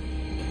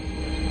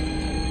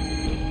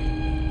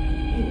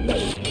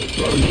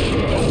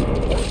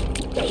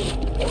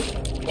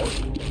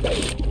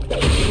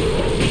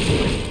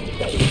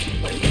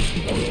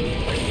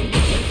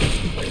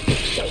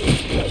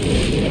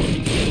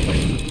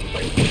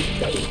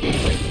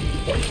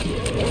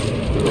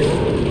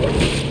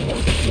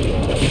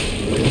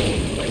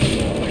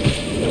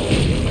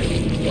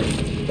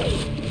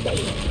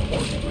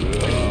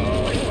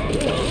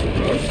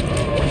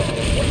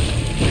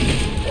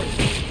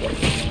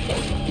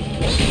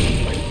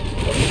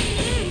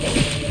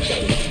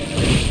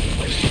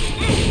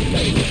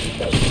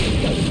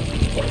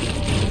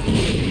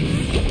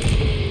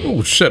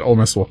 Oh shit,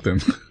 almost walked in.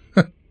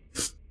 That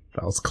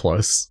was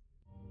close.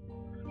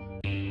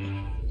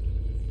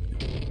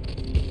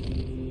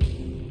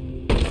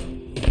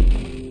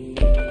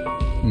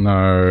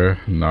 No,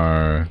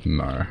 no,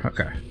 no.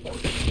 Okay.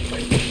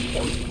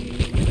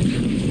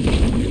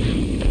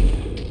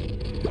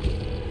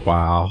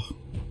 Wow.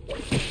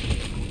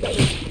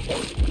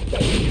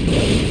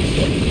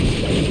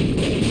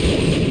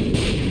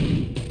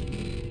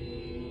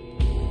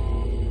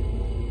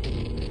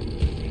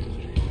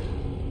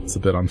 It's a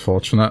bit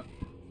unfortunate.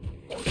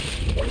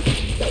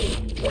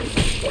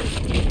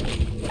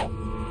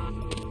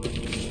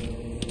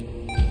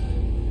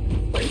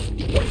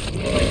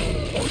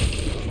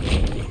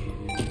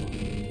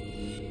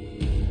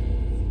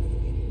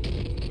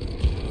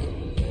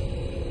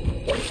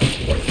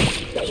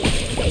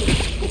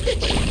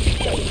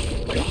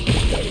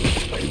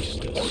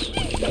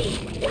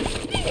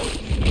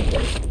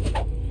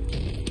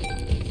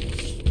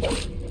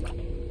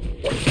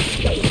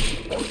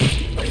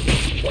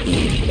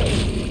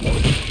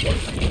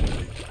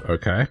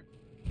 Okay.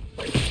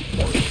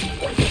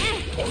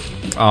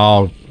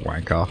 Oh,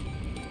 wanker.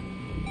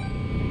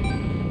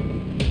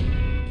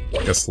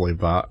 Guess leave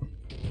that.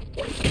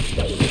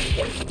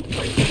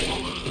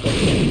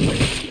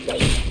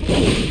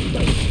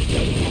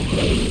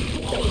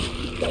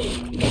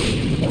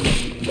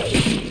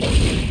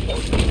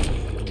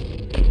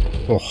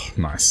 Oh,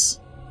 nice.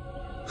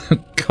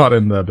 Got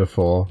in there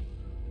before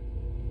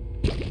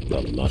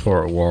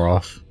it wore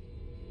off.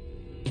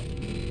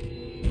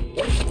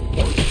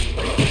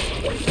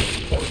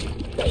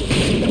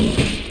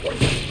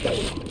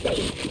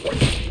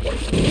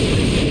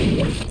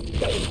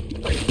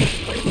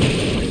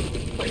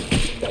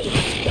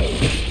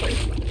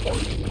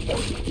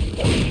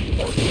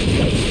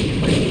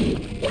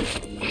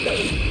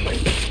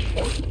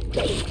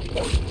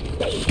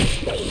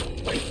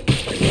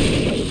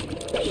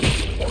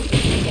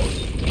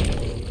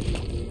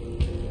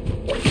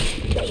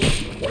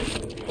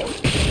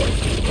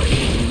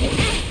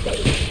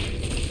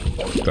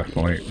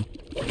 Definitely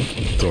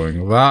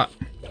doing that.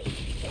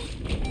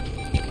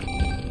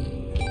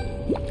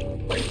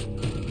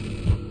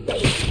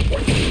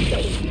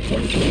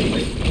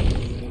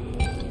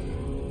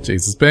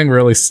 Jesus, being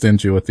really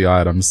stingy with the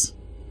items.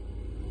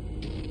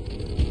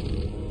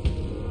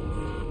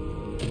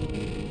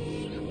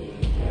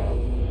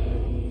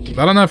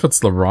 I don't know if it's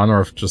the run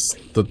or if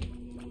just the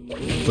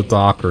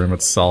dark room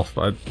itself.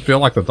 I feel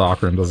like the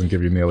dark room doesn't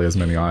give you nearly as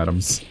many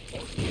items.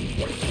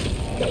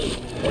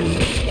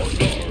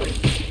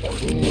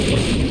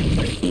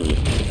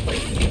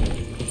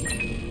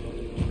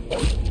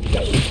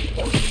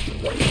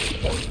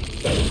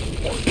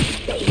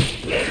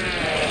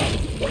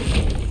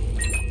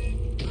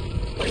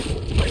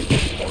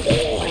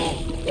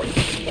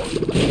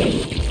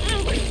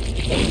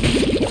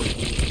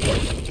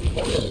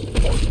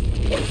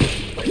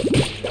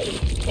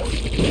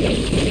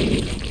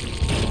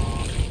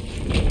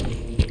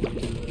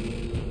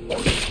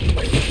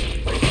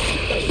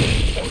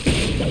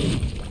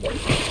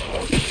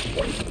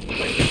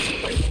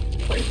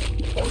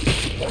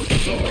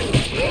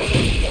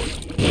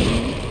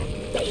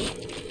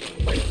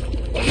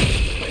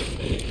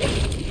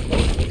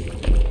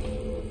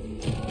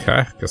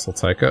 Okay, guess I'll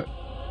take it.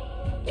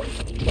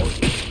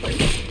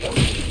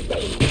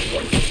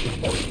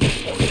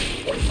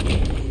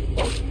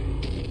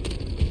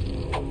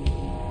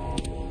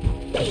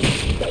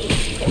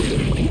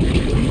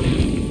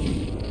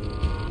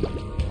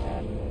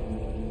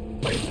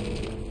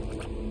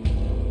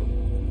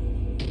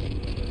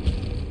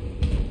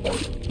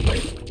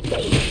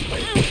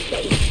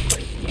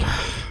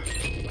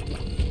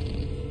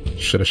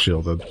 Should have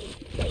shielded.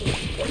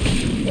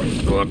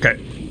 Okay.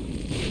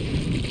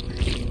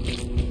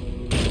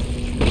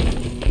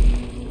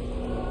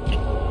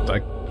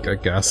 I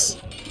guess.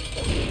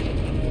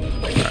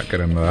 Alright, get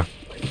in there.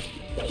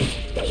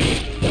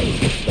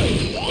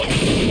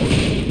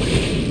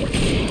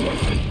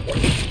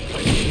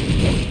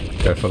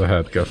 Go for the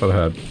head, go for the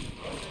head.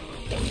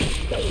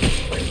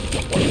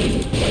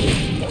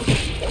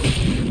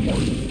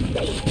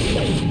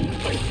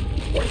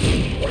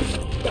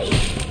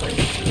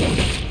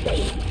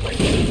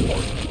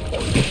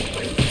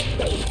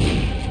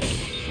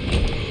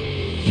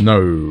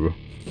 No.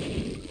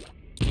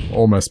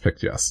 Almost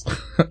picked yes.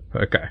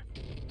 Okay.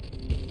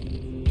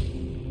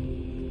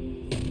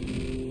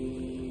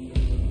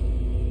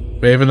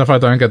 Even if I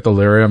don't get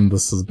delirium,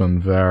 this has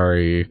been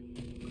very,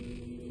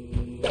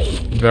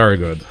 very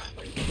good.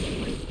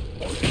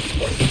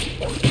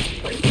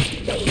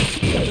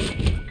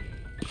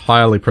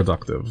 Highly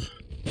productive.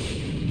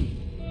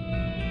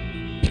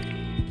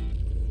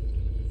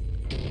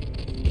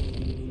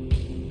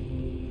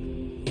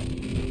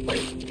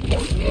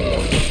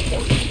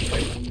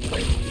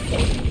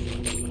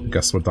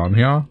 Guess we're done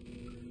here.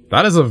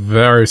 That is a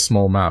very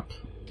small map.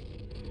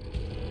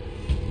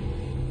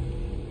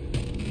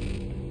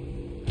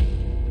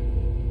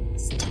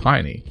 It's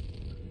tiny.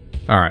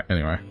 Alright,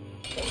 anyway.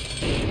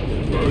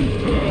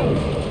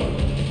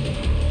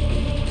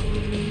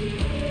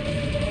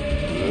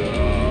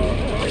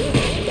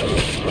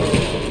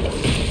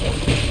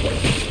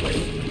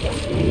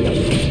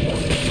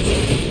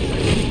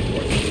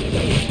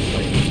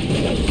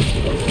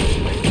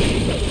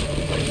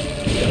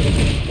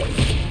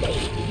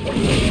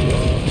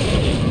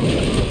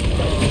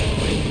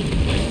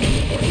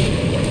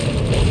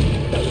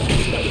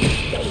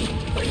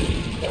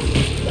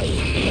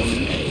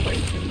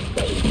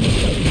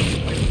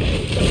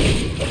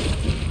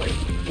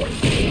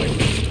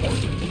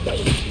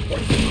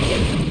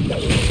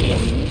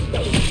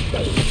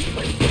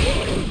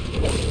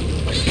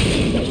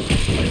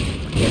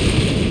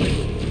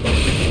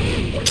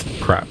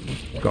 Crap.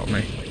 Got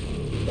me.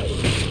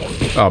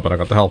 Oh, but I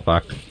got the health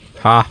back.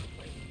 Ha!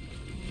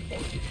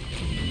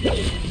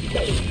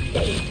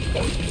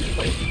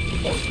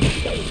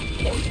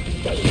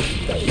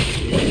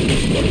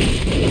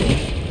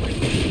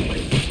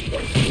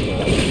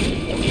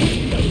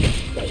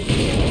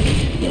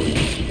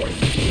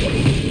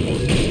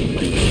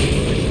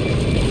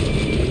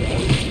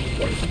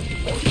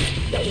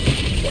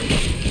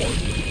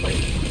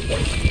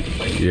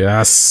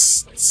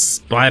 Yes!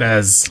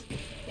 Spiders!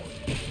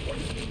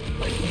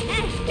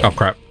 Oh,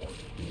 crap.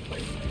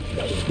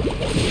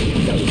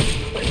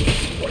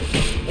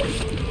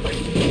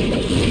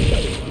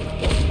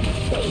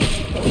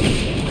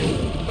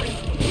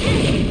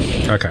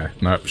 Okay,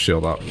 nope,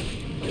 shield up.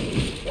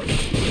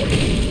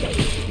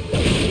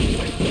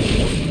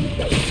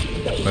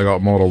 I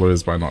got more to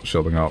lose by not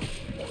shielding up.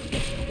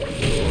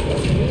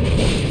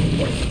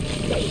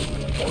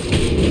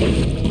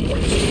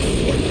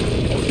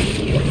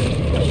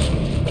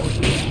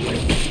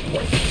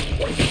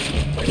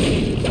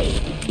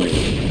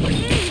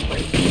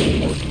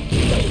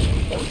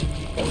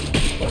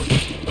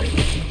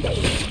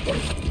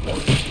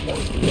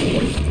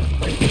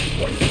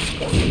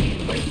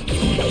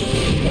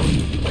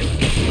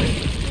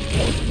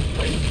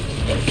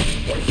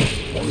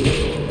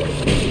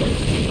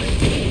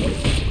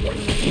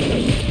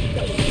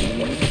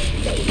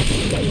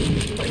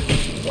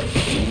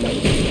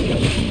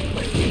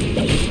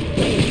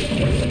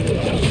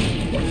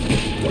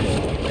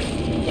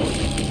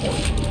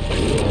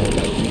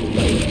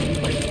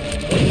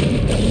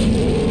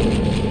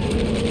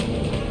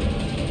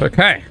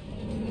 Okay.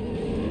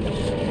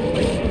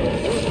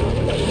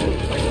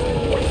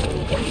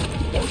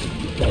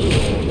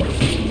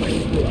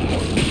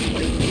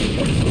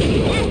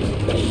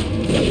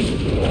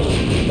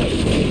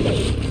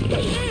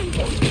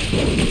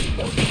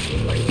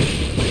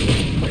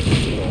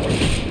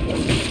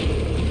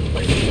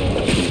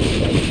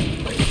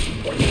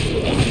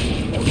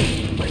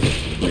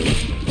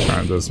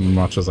 Trying to do as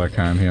much as I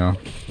can here.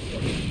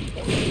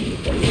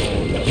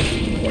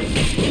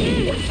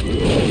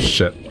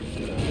 Shit.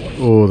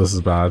 Oh, this is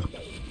bad.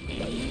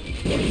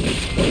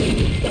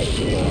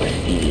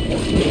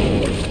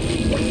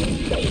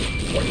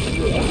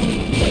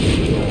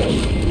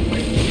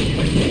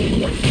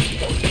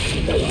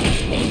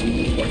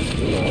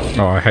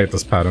 Oh, I hate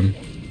this pattern.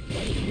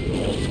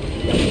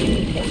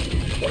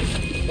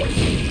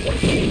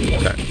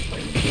 Okay.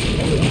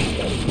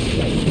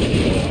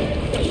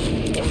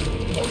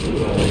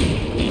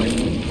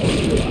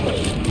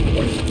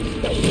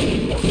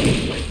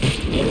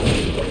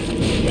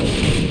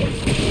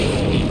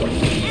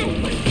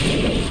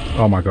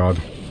 Oh my god.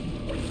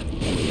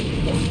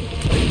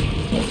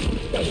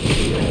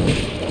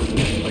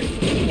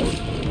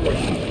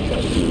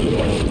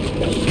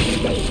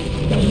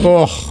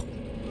 Oh,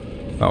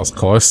 that was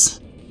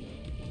close.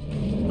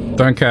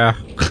 Don't care.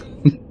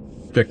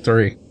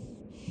 Victory.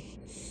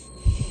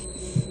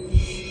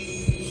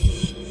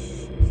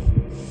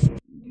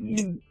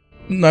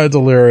 No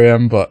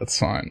delirium, but it's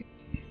fine.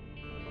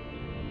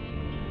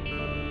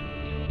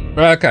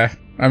 Okay.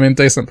 I mean,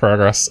 decent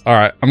progress.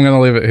 Alright, I'm gonna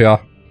leave it here.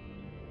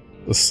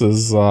 This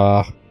is,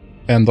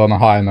 end on a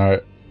high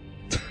note.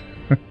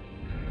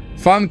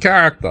 Fun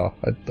character.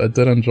 I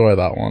did enjoy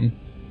that one.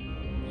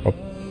 I'll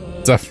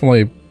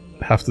definitely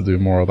have to do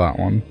more of that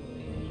one.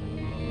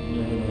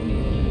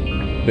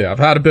 Yeah, I've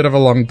had a bit of a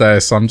long day,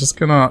 so I'm just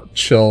gonna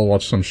chill,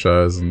 watch some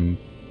shows, and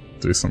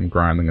do some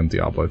grinding in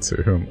Diablo 2.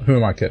 Who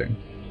am I kidding?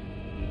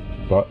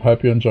 But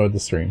hope you enjoyed the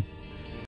stream.